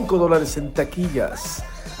 $25 en taquillas.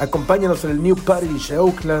 Acompáñanos en el New Parish de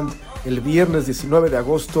Oakland el viernes 19 de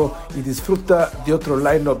agosto y disfruta de otro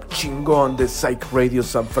lineup chingón de Psych Radio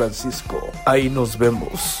San Francisco. Ahí nos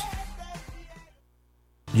vemos.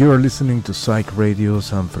 You are listening to Psych Radio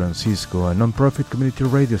San Francisco, a non-profit community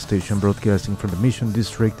radio station broadcasting from the Mission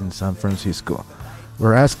District in San Francisco.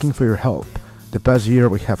 We're asking for your help. The past year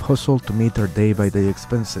we have hustled to meet our day-by-day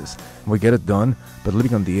expenses. We get it done, but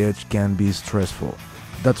living on the edge can be stressful.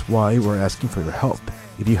 That's why we're asking for your help.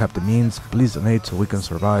 If you have the means, please donate so we can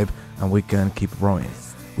survive and we can keep growing.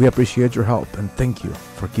 We appreciate your help and thank you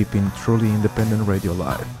for keeping truly independent radio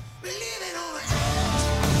alive.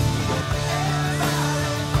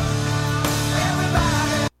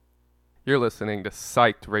 You're listening to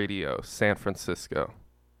Psyched Radio San Francisco.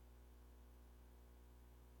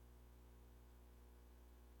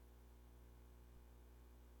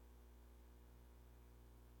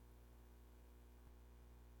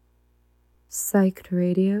 Psyched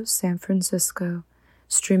Radio San Francisco,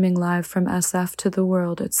 streaming live from SF to the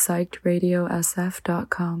world at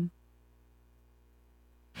psychedradiosf.com.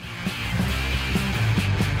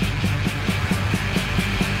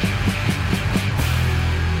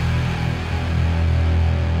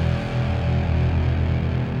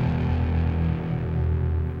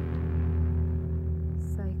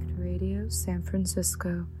 Psyched Radio San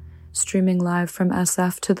Francisco, streaming live from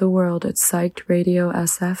SF to the world at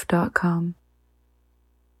psychedradiosf.com.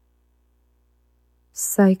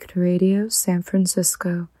 Psyched Radio San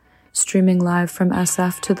Francisco, streaming live from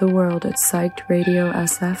SF to the world at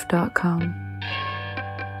psychedradiosf.com.